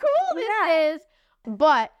at how cool this is.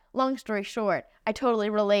 But long story short, I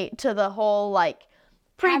totally relate to the whole like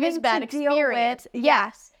previous bad experience.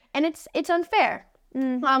 Yes. And it's unfair.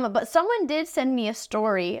 But someone did send me a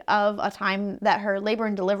story of a time that her labor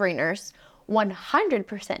and delivery nurse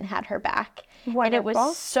 100% had her back. Wonderful. And it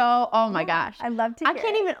was so, oh my gosh. I love to hear I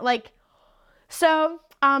can't even, like, so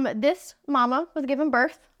this mama was given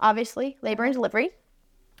birth, obviously, labor and delivery.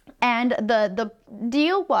 And the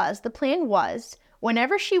plan was,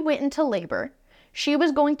 whenever she went into labor, she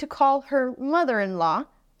was going to call her mother-in-law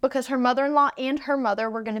because her mother-in-law and her mother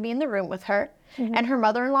were going to be in the room with her. And her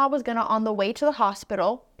mother-in-law was going to, on the way to the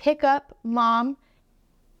hospital, pick up mom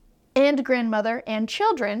and grandmother and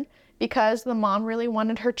children because the mom really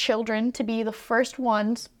wanted her children to be the first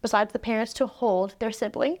ones, besides the parents, to hold their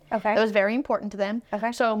sibling. Okay. That was very important to them.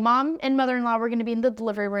 Okay. So mom and mother-in-law were going to be in the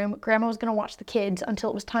delivery room. Grandma was going to watch the kids until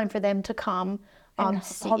it was time for them to come hold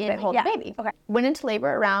the baby. Okay. Went into labor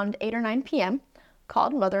around 8 or 9 p.m.,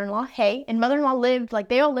 called mother-in-law, hey, and mother-in-law lived, like,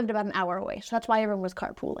 they all lived about an hour away, so that's why everyone was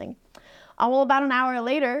carpooling. Well, about an hour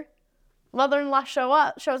later, mother-in-law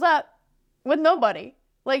shows up with nobody.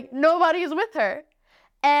 Like, nobody is with her.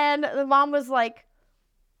 And the mom was like,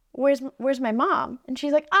 where's my mom? And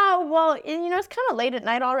she's like, oh, well, it's kind of late at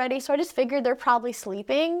night already, so I just figured they're probably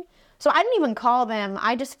sleeping. So I didn't even call them.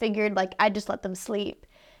 I just figured, like, I'd just let them sleep.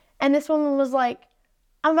 And this woman was like,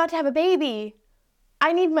 I'm about to have a baby.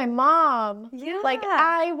 I need my mom. Yeah. Like,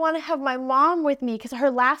 I want to have my mom with me because her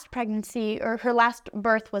last pregnancy or her last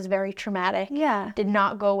birth was very traumatic. Yeah. Did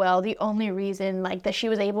not go well. The only reason, like, that she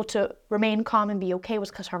was able to remain calm and be okay was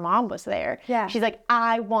because her mom was there. Yeah. She's like,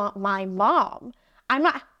 I want my mom. I'm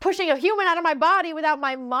not pushing a human out of my body without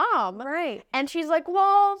my mom. Right. And she's like,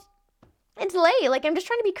 well, it's late. Like, I'm just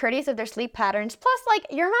trying to be courteous of their sleep patterns. Plus, like,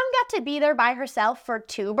 your mom got to be there by herself for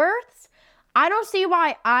 2 births. I don't see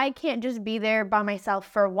why I can't just be there by myself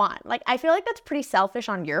for 1. Like, I feel like that's pretty selfish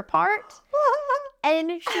on your part.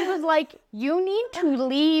 And she was like, you need to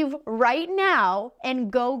leave right now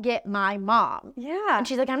and go get my mom. Yeah. And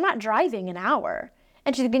she's like, I'm not driving an hour.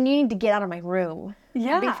 And she's like, then you need to get out of my room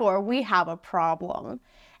before we have a problem.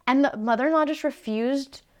 And the mother-in-law just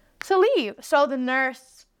refused to leave. So the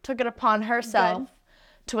nurse took it upon herself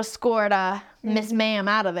to escort Miss Ma'am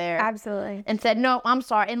out of there. Absolutely. And said, no, I'm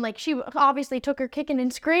sorry. And like, she obviously took her kicking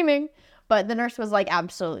and screaming, but the nurse was like,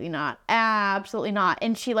 absolutely not. Absolutely not.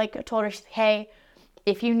 And she like told her, hey,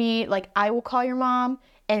 if you need, like, I will call your mom.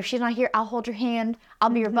 And if she's not here, I'll hold your hand.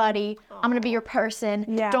 I'll be your buddy. I'm going to be your person.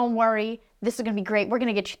 Yeah. Don't worry. This is going to be great. We're going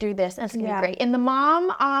to get you through this. And it's going to be great. And the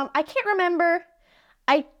mom, I can't remember.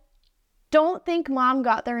 I don't think mom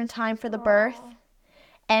got there in time for the birth.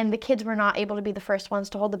 And the kids were not able to be the first ones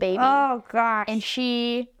to hold the baby. Oh, gosh. And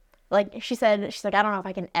she said, she's like, I don't know if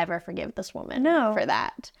I can ever forgive this woman for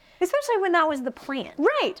that. Especially when that was the plan.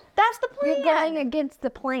 Right. That's the plan. You're going against the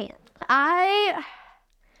plan. I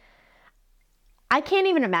can't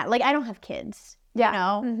even imagine. Like, I don't have kids, you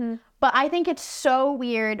know? Mm-hmm. But I think it's so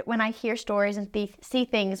weird when I hear stories and see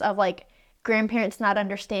things of, like, grandparents not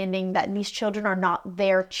understanding that these children are not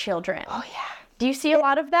their children. Oh, yeah. Do you see a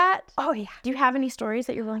lot of that? Oh, yeah. Do you have any stories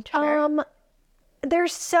that you're willing to share?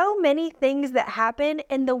 There's so many things that happen,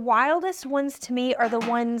 and the wildest ones to me are the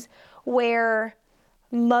ones where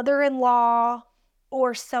mother-in-law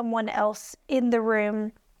or someone else in the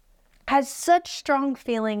room has such strong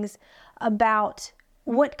feelings about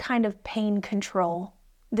what kind of pain control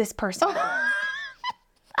this person has.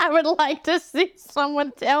 I would like to see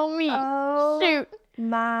someone tell me. Oh, shoot.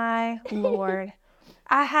 My Lord.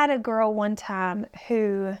 I had a girl one time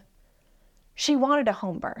who, she wanted a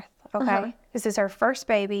home birth, okay? This is her first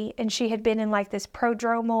baby, and she had been in like this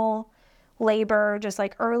prodromal labor, just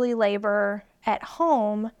like early labor at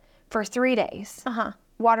home for 3 days.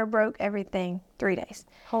 Water broke, everything, 3 days.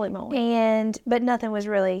 Holy moly. But nothing was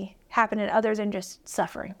really happen and others in just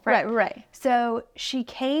suffering. Right. So she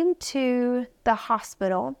came to the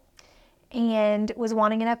hospital and was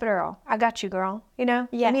wanting an epidural. I got you, girl. Yeah,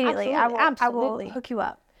 immediately. absolutely. I will hook you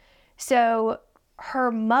up. So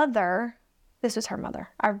her mother, this was her mother.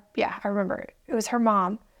 I remember it was her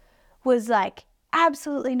mom, was like,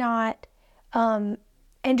 absolutely not. And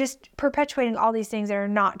just perpetuating all these things that are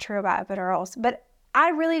not true about epidurals. But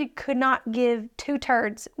I really could not give two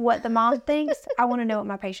turds what the mom thinks. I want to know what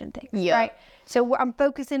my patient thinks, right? So I'm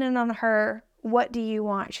focusing in on her. What do you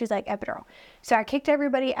want? She's like, epidural. So I kicked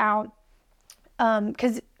everybody out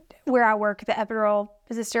because where I work, the epidural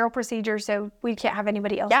is a sterile procedure, so we can't have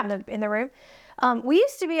anybody else in the room. We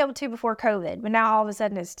used to be able to before COVID, but now all of a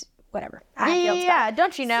sudden it's whatever. Yeah,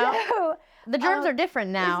 don't you know? So, the germs are different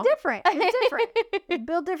now. It's different. It's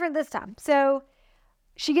built different this time. So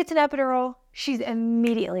she gets an epidural. She's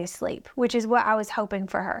immediately asleep, which is what I was hoping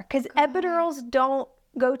for her. Because epidurals don't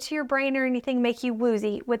go to your brain or anything, make you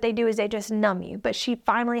woozy. What they do is they just numb you. But she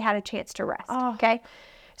finally had a chance to rest. Okay.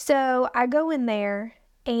 So I go in there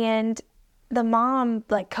and the mom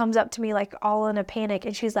comes up to me all in a panic.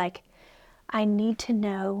 And she's like, I need to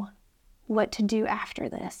know what to do after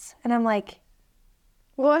this. And I'm like,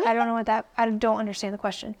 what? I don't know I don't understand the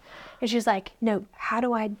question. And she's like, no, how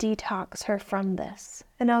do I detox her from this?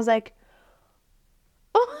 And I was like,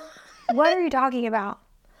 what are you talking about?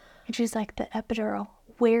 And she's like, the epidural,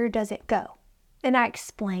 where does it go? And I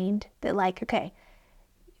explained that okay,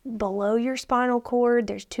 below your spinal cord,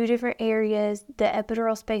 there's 2 different areas. The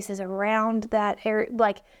epidural space is around that area.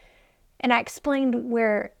 And I explained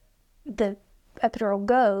where the epidural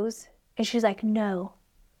goes. And she's like, no.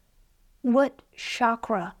 What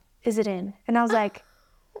chakra is it in? And I was like,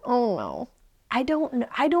 oh no. I don't know.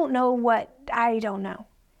 I don't know.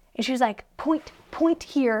 And she was like, point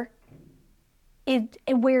here. And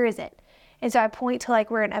where is it? And so I point to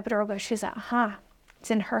where an epidural goes. She's like,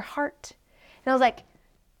 it's in her heart. And I was like,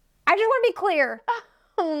 I just want to be clear.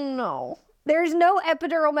 Oh no. There's no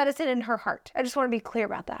epidural medicine in her heart. I just want to be clear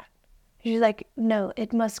about that. She's like, no,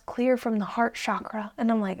 it must clear from the heart chakra.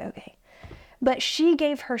 And I'm like, okay. But she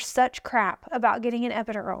gave her such crap about getting an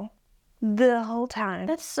epidural the whole time.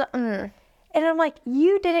 That's so, And I'm like,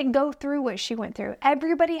 you didn't go through what she went through.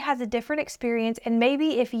 Everybody has a different experience. And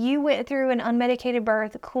maybe if you went through an unmedicated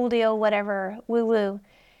birth, a cool deal, whatever, woo-woo,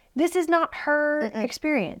 this is not her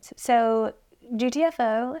experience. So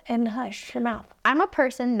GTFO and hush your mouth. I'm a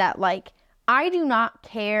person that I do not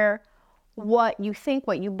care what you think,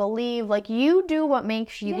 what you believe. You do what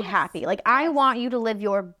makes you happy. I want you to live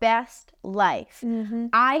your best life.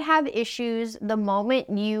 I have issues the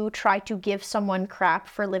moment you try to give someone crap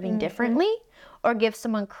for living differently, or give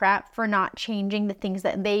someone crap for not changing the things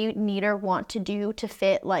that they need or want to do to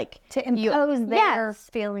fit to impose their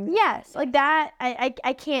feelings. Yes, that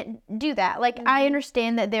I can't do that. I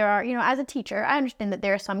understand that there are, as a teacher, I understand that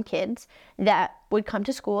there are some kids that would come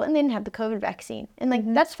to school and they didn't have the COVID vaccine,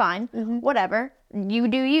 and that's fine. Whatever, you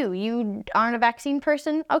do you aren't a vaccine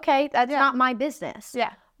person, okay, that's not my business.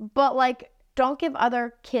 But don't give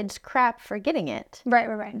other kids crap for getting it.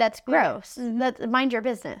 Right. That's gross. That's, mind your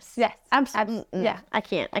business. Yes. Absolutely. Yeah. I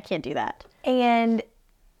can't do that. And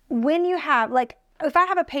when you have, if I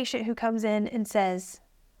have a patient who comes in and says,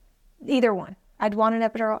 either one, I'd want an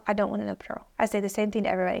epidural, I don't want an epidural. I say the same thing to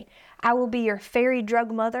everybody. I will be your fairy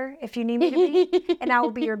drug mother if you need me to be, and I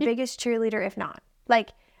will be your biggest cheerleader if not.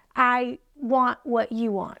 I want what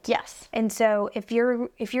you want. Yes. And so if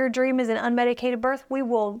your dream is an unmedicated birth, we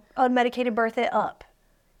will unmedicated birth it up.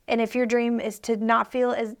 And if your dream is to not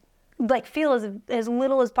feel as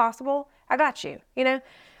little as possible, I got you,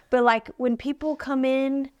 But when people come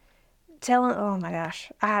in telling, oh my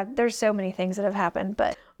gosh, there's so many things that have happened.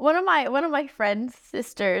 But one of my friend's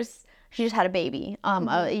sisters, she just had a baby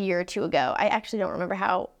a year or 2 ago. I actually don't remember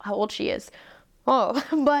how old she is. Oh,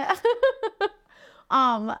 but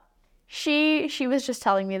she was just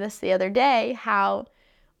telling me this the other day, how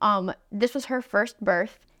this was her first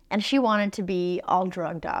birth and she wanted to be all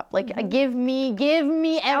drugged up. Give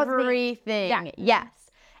me everything. Yeah. Yes.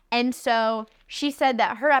 And so she said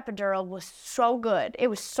that her epidural was so good. It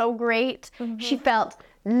was so great. She felt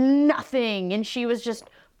nothing, and she was just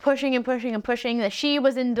pushing and pushing and pushing, that she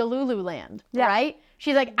was in Delulu land, right?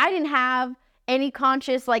 She's like, I didn't have any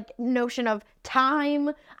conscious notion of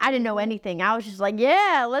time. I didn't know anything. I was just like,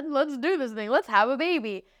 yeah, let's do this thing. Let's have a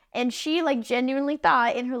baby. And she genuinely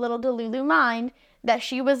thought in her little Delulu mind that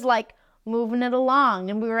she was moving it along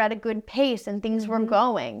and we were at a good pace and things were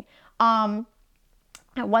going.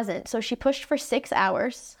 It wasn't. So she pushed for 6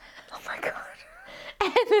 hours. Oh my God.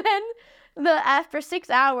 And then after 6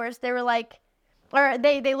 hours, they were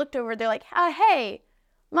they looked over, they're like, hey,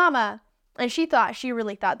 Mama. And she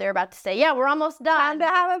really thought they were about to say, yeah, we're almost done. Time to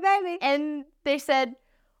have a baby. And they said,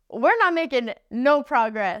 we're not making no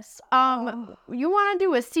progress. You want to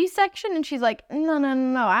do a C-section? And she's like, no,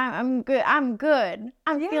 I'm good. I'm feeling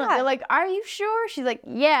it. They're like, are you sure? She's like,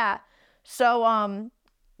 yeah. So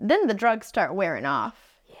then the drugs start wearing off.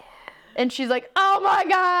 Yeah. And she's like, oh my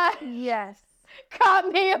God. Yes. Cut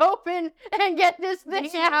me open and get this thing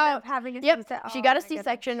out. Having a C-section. Oh, she got a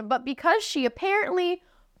C-section, goodness. But because she apparently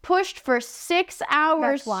pushed for 6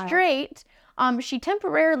 hours straight, she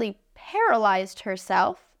temporarily paralyzed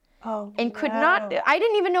herself. And could not, I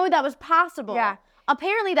didn't even know that was possible. Yeah.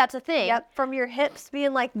 Apparently that's a thing. Yep. From your hips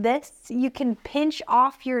being like this, you can pinch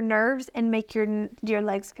off your nerves and make your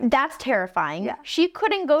legs go. That's terrifying. Yeah. She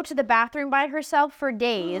couldn't go to the bathroom by herself for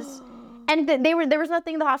days. And there was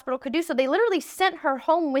nothing the hospital could do. So they literally sent her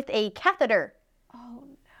home with a catheter. Oh,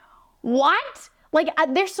 no. What? Like,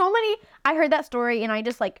 there's so many, I heard that story and I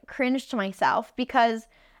just like cringed to myself because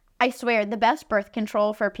I swear, the best birth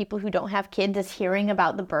control for people who don't have kids is hearing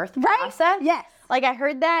about the birth process. Yes. Like, I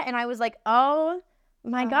heard that and I was like, oh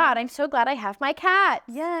my God, I'm so glad I have my cat.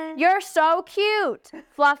 Yeah. You're so cute,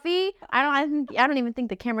 Fluffy. I don't even think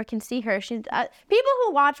the camera can see her. She's people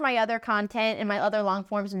who watch my other content and my other long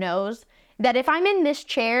forms knows that if I'm in this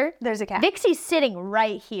chair, there's a cat. Vixie's sitting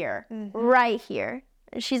right here, right here.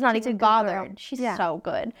 She's not even bothered. She's so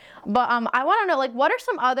good. But I want to know, like, what are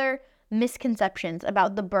some other misconceptions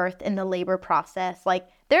about the birth and the labor process? Like,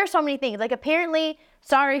 there are so many things. Like, apparently,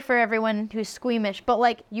 sorry for everyone who's squeamish, but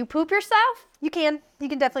like, you poop yourself? You can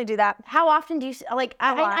definitely do that. How often do you, like,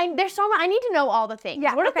 there's so much, I need to know all the things.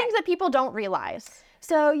 Yeah, what are things that people don't realize?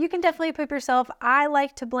 So you can definitely poop yourself. I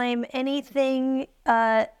like to blame anything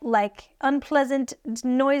like unpleasant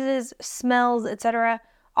noises, smells, etc.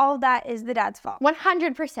 All of that is the dad's fault.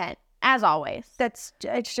 100%, as always. It's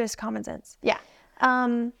just common sense. Yeah.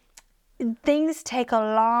 Things take a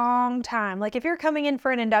long time. Like if you're coming in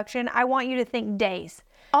for an induction, I want you to think days.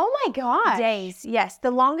 Oh my gosh. Days, yes.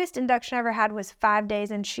 The longest induction I ever had was 5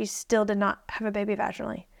 days and she still did not have a baby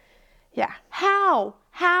vaginally. Yeah. How?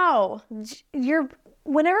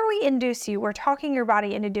 Whenever we induce you, we're talking your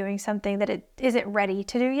body into doing something that it isn't ready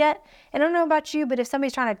to do yet. And I don't know about you, but if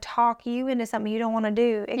somebody's trying to talk you into something you don't want to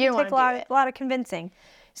do, it can take a lot of convincing.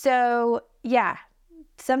 So yeah,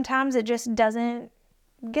 sometimes it just doesn't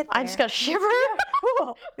get there. I just got a shiver.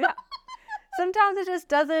 Yeah. Sometimes it just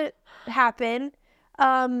doesn't happen.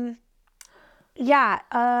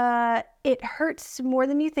 It hurts more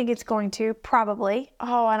than you think it's going to, probably.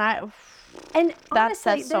 Oh, and that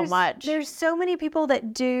says so much. There's so many people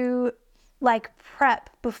that do like prep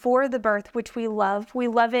before the birth, which we love. We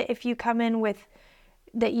love it if you come in with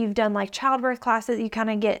that you've done like childbirth classes, you kind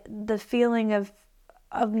of get the feeling of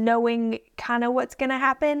knowing kind of what's going to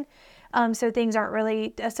happen. So things aren't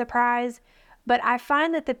really a surprise. But I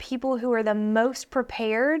find that the people who are the most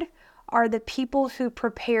prepared are the people who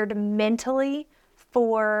prepared mentally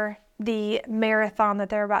for the marathon that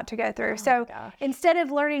they're about to go through. So instead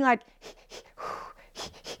of learning like,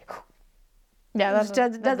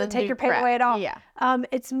 doesn't take your pain away at all. Yeah.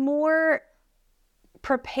 It's more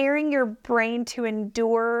preparing your brain to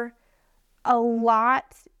endure a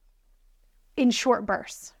lot in short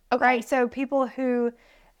bursts. Okay. Right? So people who,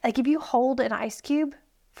 like if you hold an ice cube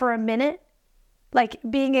for a minute, like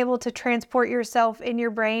being able to transport yourself in your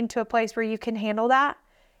brain to a place where you can handle that,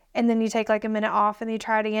 and then you take like a minute off and then you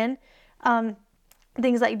try it again.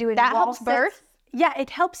 Things like doing that wall helps sits. birth? Yeah, it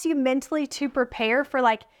helps you mentally to prepare for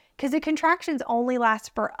like, because the contractions only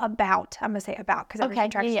last for about, I'm going to say about, because every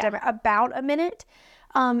contraction is different, about a minute.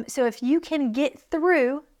 So if you can get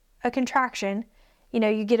through a contraction,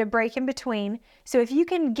 you get a break in between. So if you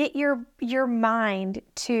can get your mind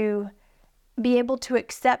to be able to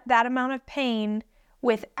accept that amount of pain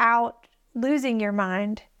without losing your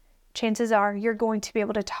mind, chances are you're going to be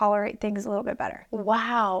able to tolerate things a little bit better.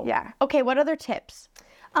 Wow. Yeah. Okay, what other tips?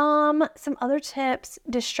 Some other tips,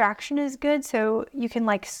 distraction is good. So you can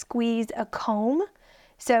like squeeze a comb.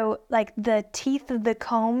 So like the teeth of the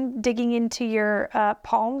comb digging into your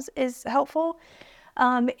palms is helpful.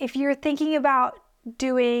 If you're thinking about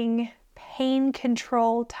doing pain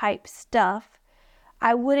control type stuff,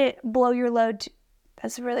 I wouldn't blow your load.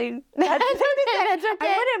 That's okay.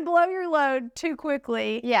 I wouldn't blow your load too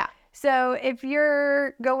quickly. Yeah. So if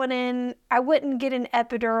you're going in, I wouldn't get an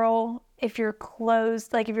epidural if you're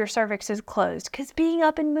closed, like if your cervix is closed, because being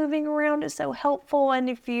up and moving around is so helpful. And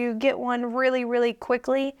if you get one really, really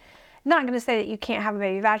quickly, not going to say that you can't have a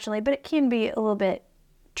baby vaginally, but it can be a little bit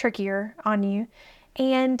trickier on you.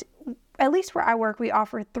 And at least where I work, we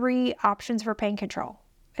offer 3 options for pain control.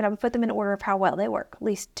 And I would put them in order of how well they work,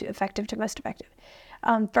 least to effective to most effective.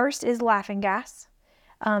 First is laughing gas.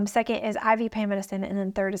 Second is IV pain medicine. And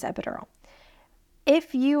then third is epidural.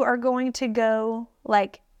 If you are going to go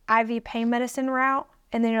like IV pain medicine route,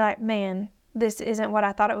 and then you're like, man, this isn't what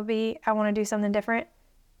I thought it would be, I want to do something different,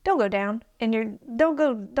 don't go down. And don't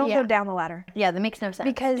go down the ladder. Yeah, that makes no sense.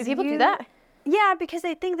 Because do people do that? Yeah, because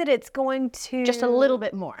they think that it's going to... Just a little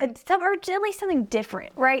bit more. Or at least something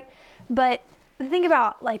different, right? But the thing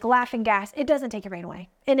about like laughing gas, it doesn't take your pain away.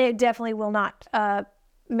 And it definitely will not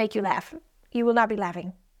make you laugh. You will not be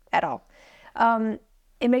laughing at all.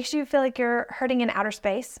 It makes you feel like you're hurting in outer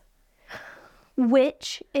space,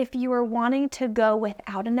 which if you are wanting to go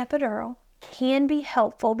without an epidural can be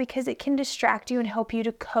helpful because it can distract you and help you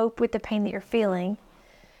to cope with the pain that you're feeling.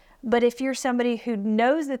 But if you're somebody who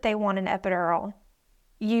knows that they want an epidural,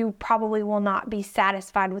 you probably will not be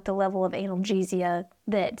satisfied with the level of analgesia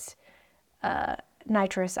that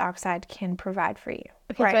nitrous oxide can provide for you.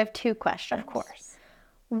 Okay, right? So I have 2 questions. Of course.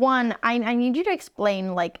 One, I need you to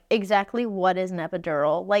explain like exactly what is an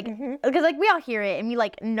epidural. Like, because like we all hear it and we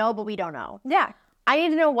like know, but we don't know. Yeah. I need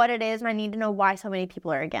to know what it is, and I need to know why so many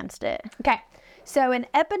people are against it. Okay. So an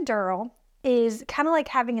epidural is kind of like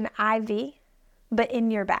having an IV, but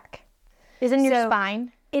in your back. Is in your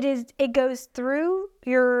spine? It goes through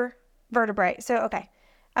your vertebrae. So, okay,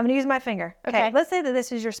 I'm going to use my finger. Okay. Let's say that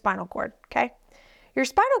this is your spinal cord. Okay. Your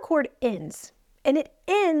spinal cord ends, and it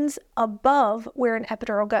ends above where an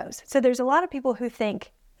epidural goes. So there's a lot of people who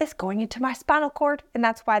think it's going into my spinal cord, and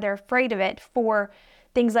that's why they're afraid of it for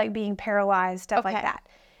things like being paralyzed, stuff like that.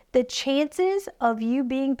 The chances of you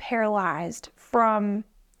being paralyzed from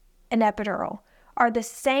an epidural are the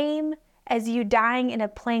same as you dying in a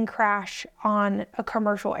plane crash on a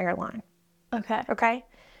commercial airline. Okay?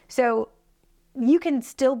 So you can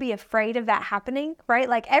still be afraid of that happening, right?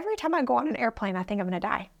 Like every time I go on an airplane, I think I'm going to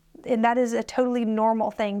die. And that is a totally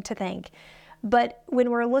normal thing to think. But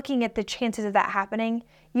when we're looking at the chances of that happening,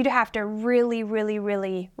 you'd have to really, really,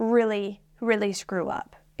 really, really, really screw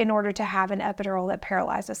up in order to have an epidural that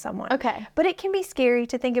paralyzes someone. Okay. But it can be scary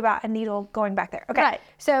to think about a needle going back there. Okay. Right.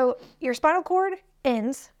 So your spinal cord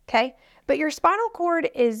ends, okay? But your spinal cord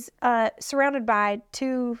is surrounded by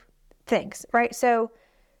 2 things, right? So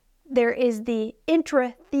there is the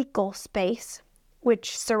intrathecal space,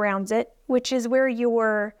 which surrounds it, which is where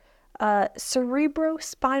your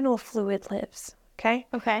cerebrospinal fluid lives, okay?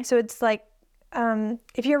 Okay. So it's like,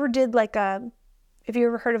 if you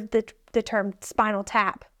ever heard of the term spinal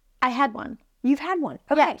tap? I had one. You've had one.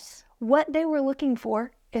 Okay. Yes. What they were looking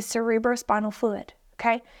for is cerebrospinal fluid,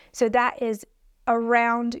 okay? So that is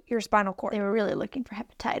around your spinal cord. They were really looking for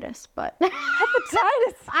hepatitis, but...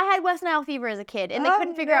 Hepatitis? I had West Nile fever as a kid, and they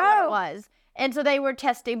couldn't figure out what it was. And so they were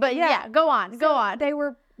testing, but yeah go on. They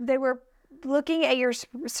were looking at your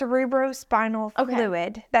cerebrospinal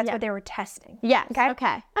fluid. That's what they were testing. Yes.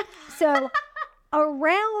 Okay. So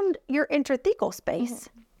around your intrathecal space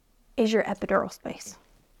is your epidural space.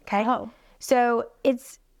 Okay. Oh. So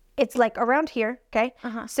it's like around here. Okay.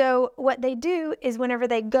 So what they do is whenever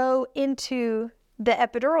they go into the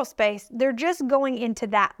epidural space, they're just going into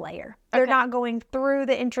that layer. They're not going through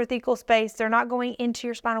the intrathecal space. They're not going into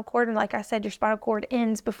your spinal cord. And like I said, your spinal cord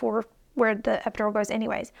ends before where the epidural goes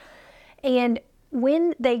anyways. And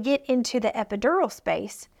when they get into the epidural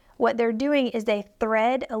space, what they're doing is they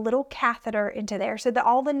thread a little catheter into there so that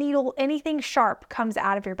all the needle, anything sharp comes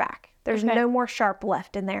out of your back. There's no more sharp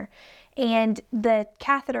left in there. And the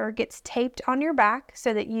catheter gets taped on your back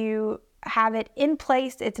so that you have it in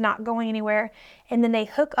place. It's not going anywhere. And then they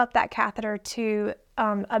hook up that catheter to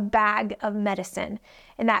a bag of medicine.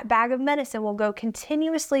 And that bag of medicine will go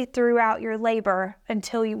continuously throughout your labor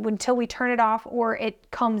until we turn it off or it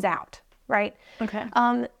comes out, right? Okay.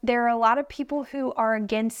 There are a lot of people who are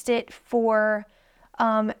against it for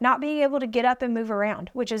not being able to get up and move around,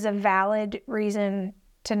 which is a valid reason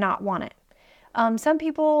to not want it. Some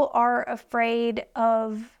people are afraid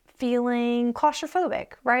of feeling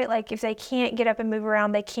claustrophobic, right? Like if they can't get up and move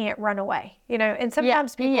around, they can't run away, and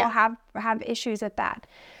sometimes people have issues with that.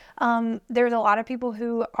 There's a lot of people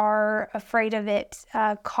who are afraid of it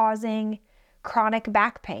causing chronic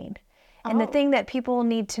back pain. And the thing that people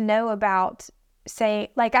need to know about,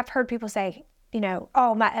 say, like I've heard people say,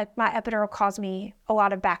 oh, my epidural caused me a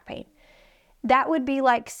lot of back pain. That would be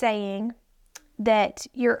like saying that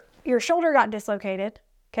your shoulder got dislocated,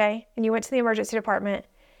 okay, and you went to the emergency department,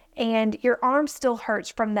 and your arm still hurts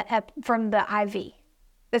from the IV.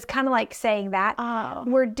 That's kind of like saying that. Oh.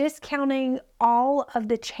 We're discounting all of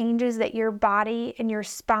the changes that your body and your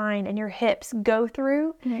spine and your hips go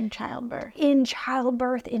through In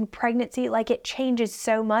childbirth, in pregnancy. Like it changes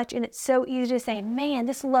so much, and it's so easy to say, man,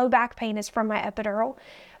 this low back pain is from my epidural.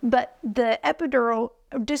 But the epidural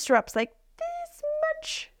disrupts like this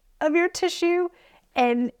much of your tissue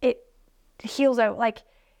and it heals out. Like,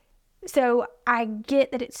 so I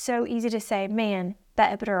get that it's so easy to say, man,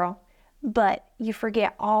 that epidural, but you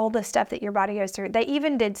forget all the stuff that your body goes through. They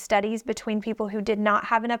even did studies between people who did not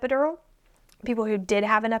have an epidural, people who did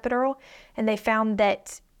have an epidural, and they found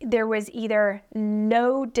that there was either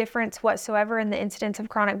no difference whatsoever in the incidence of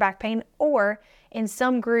chronic back pain, or in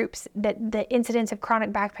some groups that the incidence of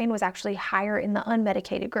chronic back pain was actually higher in the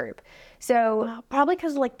unmedicated group. So probably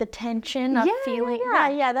because like the tension of feeling.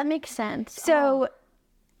 Yeah, that makes sense. So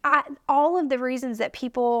all of the reasons that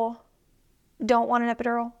people don't want an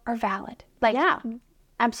epidural are valid. Like, yeah,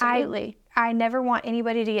 absolutely. I never want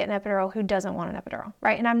anybody to get an epidural who doesn't want an epidural,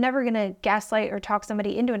 right? And I'm never going to gaslight or talk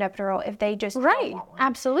somebody into an epidural if they just don't want one.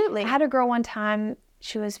 Absolutely. I had a girl one time,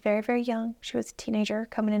 she was very, very young. She was a teenager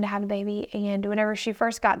coming in to have a baby. And whenever she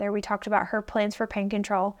first got there, we talked about her plans for pain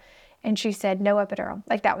control. And she said no epidural.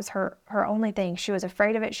 Like, that was her only thing. She was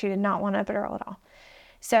afraid of it. She did not want an epidural at all.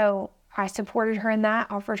 So I supported her in that,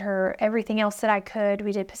 offered her everything else that I could.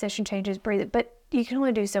 We did position changes, breathe it. But you can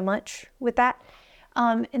only do so much with that.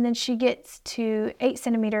 And then she gets to 8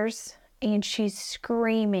 centimeters and she's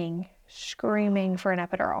screaming for an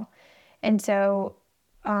epidural. And so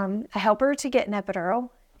I help her to get an epidural.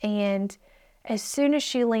 And as soon as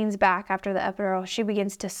she leans back after the epidural, she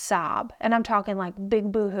begins to sob. And I'm talking like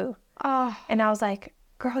big boohoo. Oh. And I was like,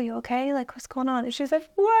 girl, you okay? Like, what's going on? And she said,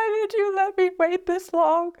 why did you let me wait this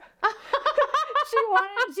long?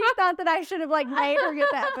 She thought that I should have like made her get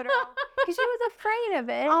that epidural because she was afraid of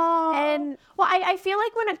it. Oh. And well, I feel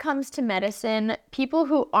like when it comes to medicine, people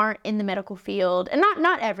who aren't in the medical field, and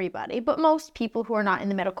not everybody, but most people who are not in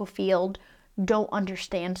the medical field don't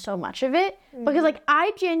understand so much of it. Because like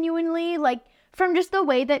I genuinely, like, from just the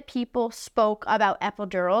way that people spoke about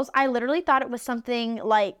epidurals, I literally thought it was something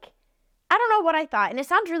like, I don't know what I thought, and it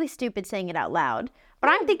sounds really stupid saying it out loud, but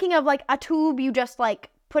I'm thinking of like a tube you just like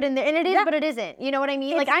put in there, and it is, but it isn't. You know what I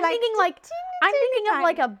mean? Like I'm thinking of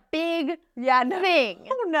like a big thing.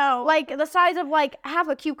 Oh no! Like the size of like half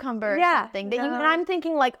a cucumber or something. And I'm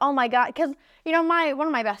thinking like, oh my god, because you know one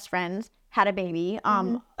of my best friends had a baby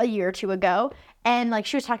a year or two ago, and like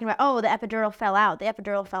she was talking about, oh, the epidural fell out,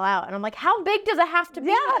 and I'm like, how big does it have to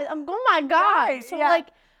be? Oh my god! Right. So like,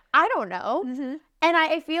 I don't know, and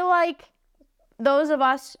I feel like those of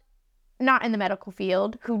us not in the medical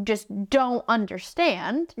field who just don't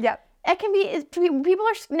understand. Yep. It can be, people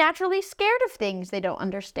are naturally scared of things they don't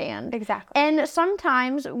understand. Exactly. And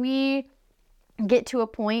sometimes we get to a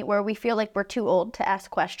point where we feel like we're too old to ask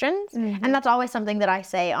questions. And that's always something that I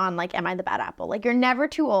say on like, Am I the Bad Apple? Like, you're never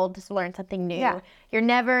too old to learn something new. Yeah. You're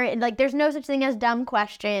never, like, there's no such thing as dumb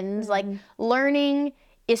questions. Like, learning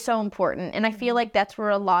is so important. And I feel like that's where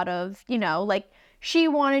a lot of, you know, like, she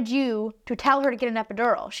wanted you to tell her to get an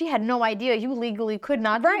epidural. She had no idea you legally could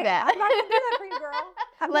not do that. I'm not going to do that for you,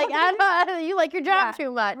 girl. You like your job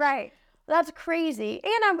too much. Right. That's crazy.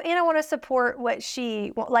 And I want to support what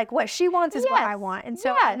she wants is what I want. And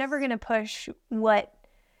so I'm never going to push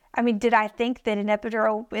did I think that an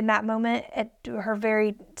epidural in that moment at her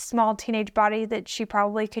very small teenage body that she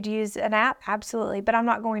probably could use an app? Absolutely. But I'm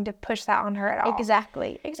not going to push that on her at all.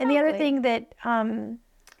 Exactly. And the other thing that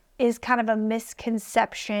is kind of a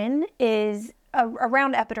misconception is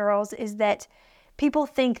around epidurals is that people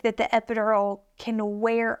think that the epidural can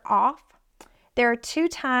wear off. There are 2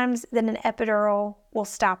 times that an epidural will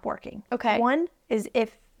stop working. Okay. One is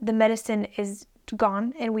if the medicine is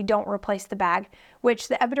gone and we don't replace the bag, which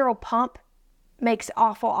the epidural pump makes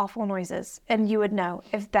awful, awful noises, and you would know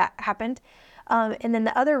if that happened. And then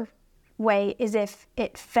the other way is if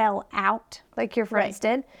it fell out, like your friends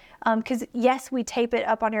did. Because yes, we tape it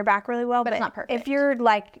up on your back really well, but it's not perfect. If you're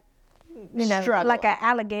like, you know, like an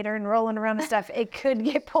alligator and rolling around and stuff, it could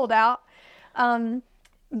get pulled out.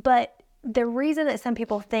 But the reason that some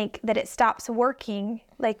people think that it stops working,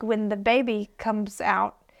 like when the baby comes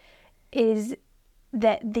out, is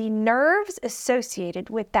that the nerves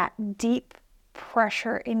associated with that deep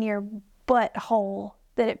pressure in your butthole,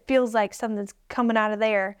 that it feels like something's coming out of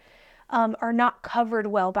there, are not covered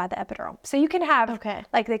well by the epidural. So you can have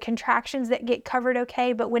like the contractions that get covered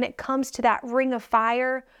okay, but when it comes to that ring of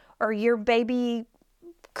fire or your baby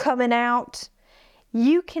coming out,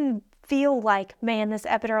 you can feel like, man, this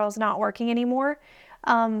epidural is not working anymore.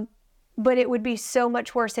 But it would be so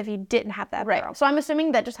much worse if you didn't have that epidural. Right. So I'm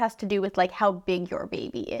assuming that just has to do with like how big your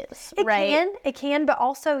baby is, right? It can, but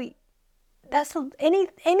also that's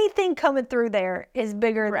anything coming through there is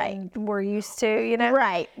bigger than we're used to, you know?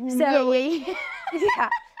 Right. So yeah.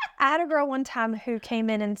 I had a girl one time who came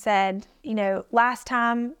in and said, last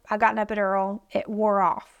time I got an epidural, it wore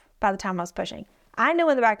off by the time I was pushing. I know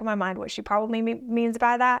in the back of my mind what she probably means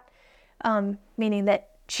by that, meaning that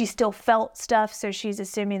she still felt stuff, so she's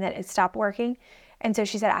assuming that it stopped working. And so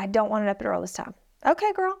she said, I don't want an epidural this time.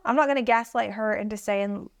 Okay, girl. I'm not going to gaslight her into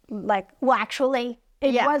saying, like, well, actually,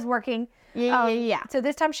 it was working. Yeah. So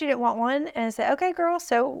this time she didn't want one, and I said, okay, girl.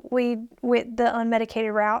 So we went the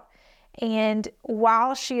unmedicated route. And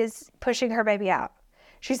while she is pushing her baby out,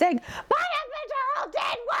 she's saying, my epidural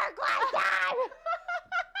didn't work last time.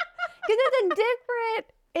 Because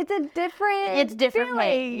it's different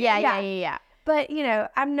feeling. Yeah. But,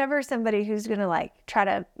 I'm never somebody who's going to, like, try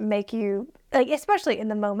to make you, like, especially in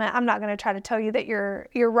the moment, I'm not going to try to tell you that you're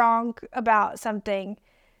wrong about something.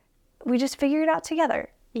 We just figure it out together.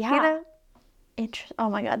 Yeah. Oh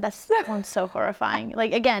my God, that sounds so horrifying.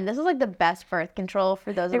 Like, again, this is like the best birth control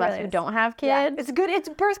for those of us who don't have kids. Yeah. It's good. It's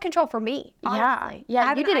birth control for me. Honestly.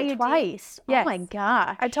 Yeah. You did it twice. Yes. Oh my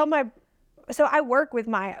gosh. I told so I work with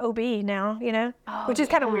my OB now, which is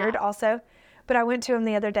kind of weird also. But I went to him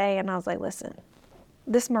the other day and I was like, listen,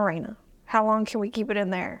 this Mirena, how long can we keep it in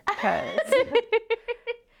there? Because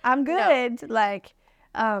I'm good. No. Like,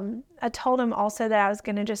 I told him also that I was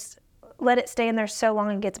going to just let it stay in there so long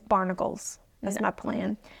it gets barnacles. That's my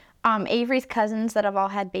plan. Avery's cousins that have all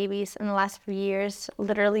had babies in the last few years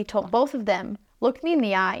literally told, both of them looked me in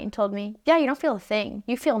the eye and told me, yeah, you don't feel a thing.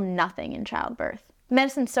 You feel nothing in childbirth.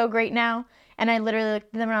 Medicine's so great now. And I literally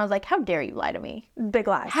looked at them and I was like, how dare you lie to me? Big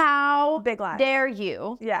lies. How big lies. Dare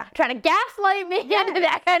you? Yeah. Trying to gaslight me into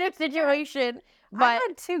that kind of situation. But I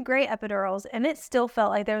had 2 great epidurals and it still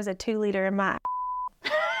felt like there was a 2-liter in my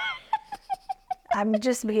I'm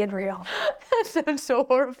just being real. That sounds so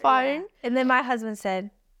horrifying. Yeah. And then my husband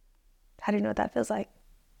said, how do you know what that feels like?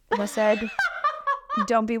 And I said,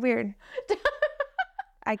 don't be weird.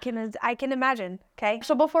 I can imagine, okay?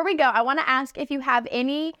 So before we go, I want to ask if you have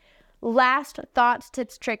any last thoughts,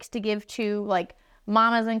 tips, tricks to give to like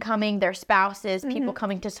mamas incoming, their spouses, people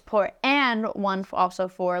coming to support, and one also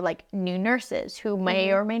for like new nurses who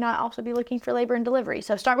may or may not also be looking for labor and delivery.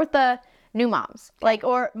 So start with the new moms, like,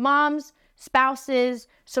 or moms, spouses,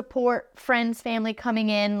 support, friends, family coming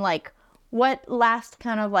in. Like, what last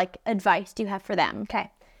kind of like advice do you have for them? Okay.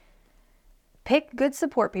 Pick good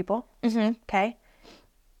support people. Okay.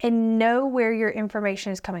 And know where your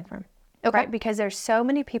information is coming from. Okay. Right? Because there's so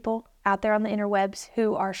many people out there on the interwebs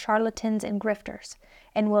who are charlatans and grifters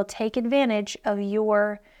and will take advantage of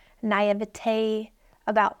your naivete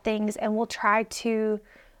about things and will try to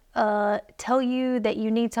tell you that you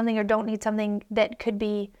need something or don't need something that could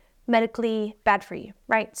be medically bad for you,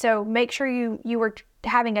 right? So make sure you were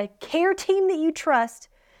having a care team that you trust,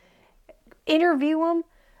 interview them,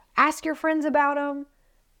 ask your friends about them.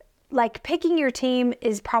 Like, picking your team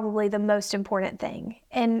is probably the most important thing.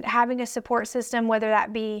 And having a support system, whether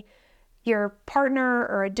that be your partner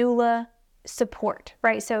or a doula, support,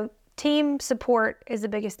 right? So team support is the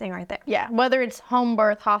biggest thing right there. Yeah, whether it's home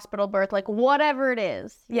birth, hospital birth, like whatever it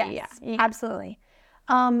is. Yes, absolutely.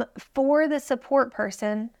 For the support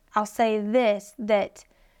person, I'll say this, that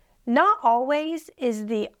not always is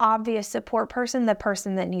the obvious support person the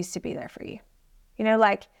person that needs to be there for you. You know,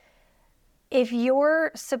 like, if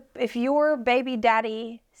your baby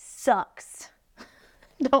daddy sucks,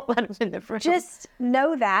 don't let him in the room. Just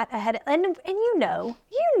know that ahead, and you know,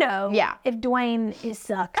 yeah, if Dwayne is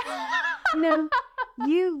suck,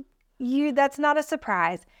 you that's not a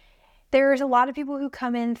surprise. There's a lot of people who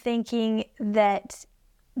come in thinking that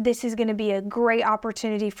this is going to be a great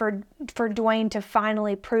opportunity for Dwayne to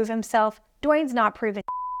finally prove himself. Dwayne's not proving,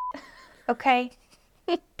 okay?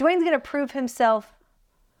 Dwayne's going to prove himself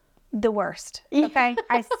the worst, okay?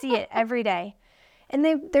 I see it every day. And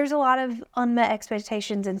there's a lot of unmet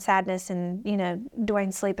expectations and sadness and,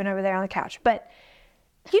 Dwayne sleeping over there on the couch. But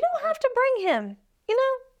you don't have to bring him,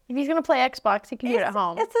 If he's going to play Xbox, he can do it at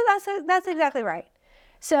home. That's exactly right.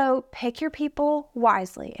 So pick your people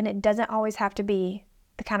wisely. And it doesn't always have to be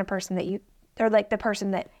the kind of person or like the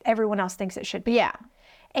person that everyone else thinks it should be. Yeah.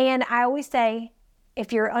 And I always say,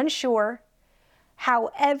 if you're unsure,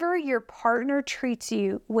 however your partner treats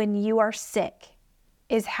you when you are sick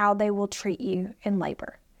is how they will treat you in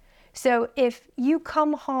labor. So if you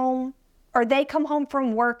come home or they come home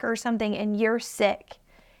from work or something and you're sick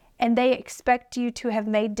and they expect you to have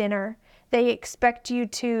made dinner, they expect you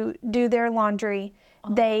to do their laundry,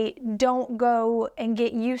 they don't go and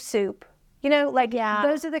get you soup.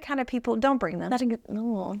 Those are the kind of people, don't bring them.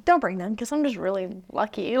 Don't bring them. Because I'm just really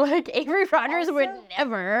lucky. Like, Avery Rogers would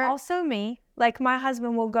never. Also me. Like, my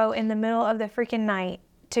husband will go in the middle of the freaking night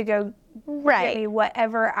to go get me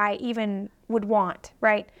whatever I even would want,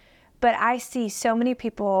 right? But I see so many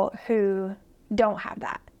people who don't have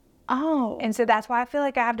that. Oh. And so that's why I feel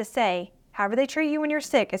like I have to say, however they treat you when you're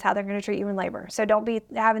sick is how they're going to treat you in labor. So don't be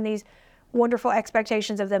having these wonderful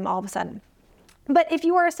expectations of them all of a sudden. But if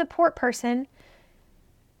you are a support person,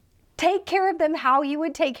 take care of them how you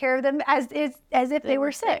would take care of them as if they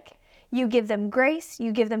were sick. You give them grace,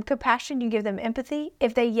 you give them compassion, you give them empathy.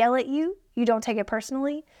 If they yell at you, you don't take it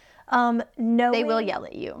personally. They will yell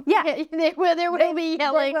at you. Yeah. There will be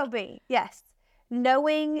yelling. There will be, yes.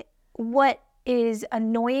 Knowing what is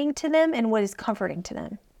annoying to them and what is comforting to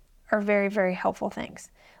them are very, very helpful things.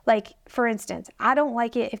 Like, for instance, I don't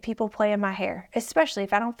like it if people play in my hair, especially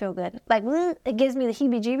if I don't feel good. Like, it gives me the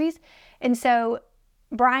heebie-jeebies. And so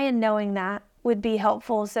Brian knowing that would be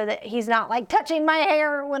helpful so that he's not like touching my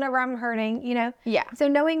hair whenever I'm hurting, you know? Yeah. So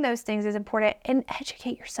knowing those things is important, and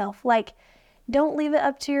educate yourself. Like, don't leave it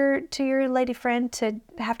up to your lady friend to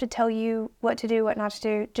have to tell you what to do, what not to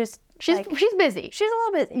do. Just she's busy. She's a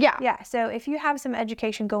little busy. Yeah. Yeah. So if you have some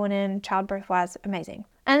education going in childbirth wise, amazing.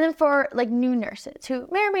 And then for like new nurses who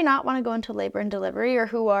may or may not want to go into labor and delivery, or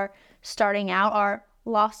who are starting out, are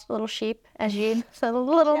lost little sheep, as you said,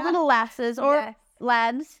 little lasses or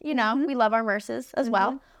lads, you know, we love our nurses as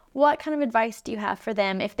well. What kind of advice do you have for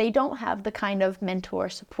them if they don't have the kind of mentor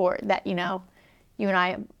support that, you know, you and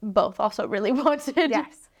I both also really wanted?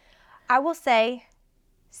 Yes. I will say,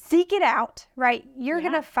 seek it out, right? You're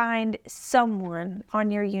going to find someone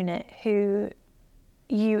on your unit who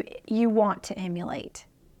you want to emulate,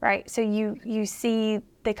 right? So you see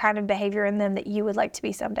the kind of behavior in them that you would like to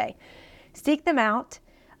be someday. Seek them out.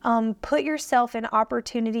 Put yourself in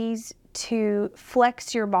opportunities to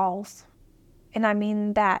flex your balls. And I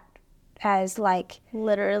mean that as like...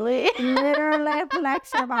 Literally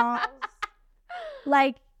flex your balls.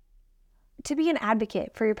 Like, to be an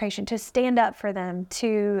advocate for your patient, to stand up for them,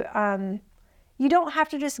 to... you don't have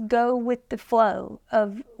to just go with the flow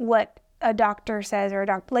of what a doctor says or a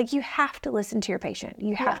doctor... Like, you have to listen to your patient.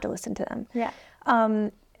 You have to listen to them. Yeah.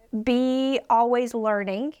 Be always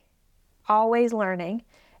learning. Always learning.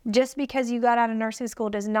 Just because you got out of nursing school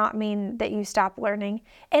does not mean that you stop learning.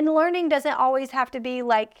 And learning doesn't always have to be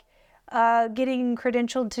like getting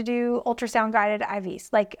credentialed to do ultrasound guided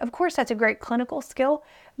IVs. Like, of course, that's a great clinical skill,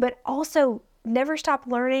 but also never stop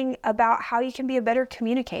learning about how you can be a better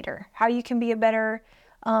communicator, how you can be a better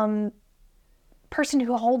person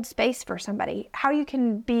who holds space for somebody, how you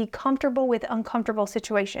can be comfortable with uncomfortable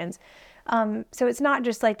situations. So it's not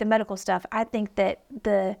just like the medical stuff. I think that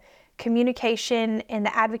the communication and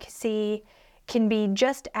the advocacy can be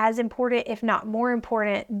just as important, if not more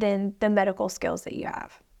important, than the medical skills that you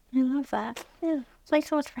have. I love that. Yeah. Thanks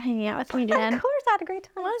so much for hanging out with me, Jen. Of course, I had a great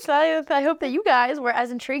time. I hope that you guys were as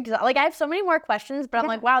intrigued. Like, I have so many more questions, but I'm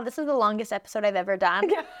like, wow, this is the longest episode I've ever done.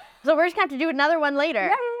 Yeah. So we're just going to have to do another one later.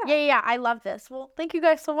 Yeah. I love this. Well, thank you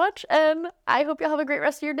guys so much, and I hope you'll have a great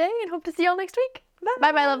rest of your day, and hope to see y'all next week.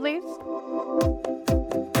 Bye-bye, lovelies.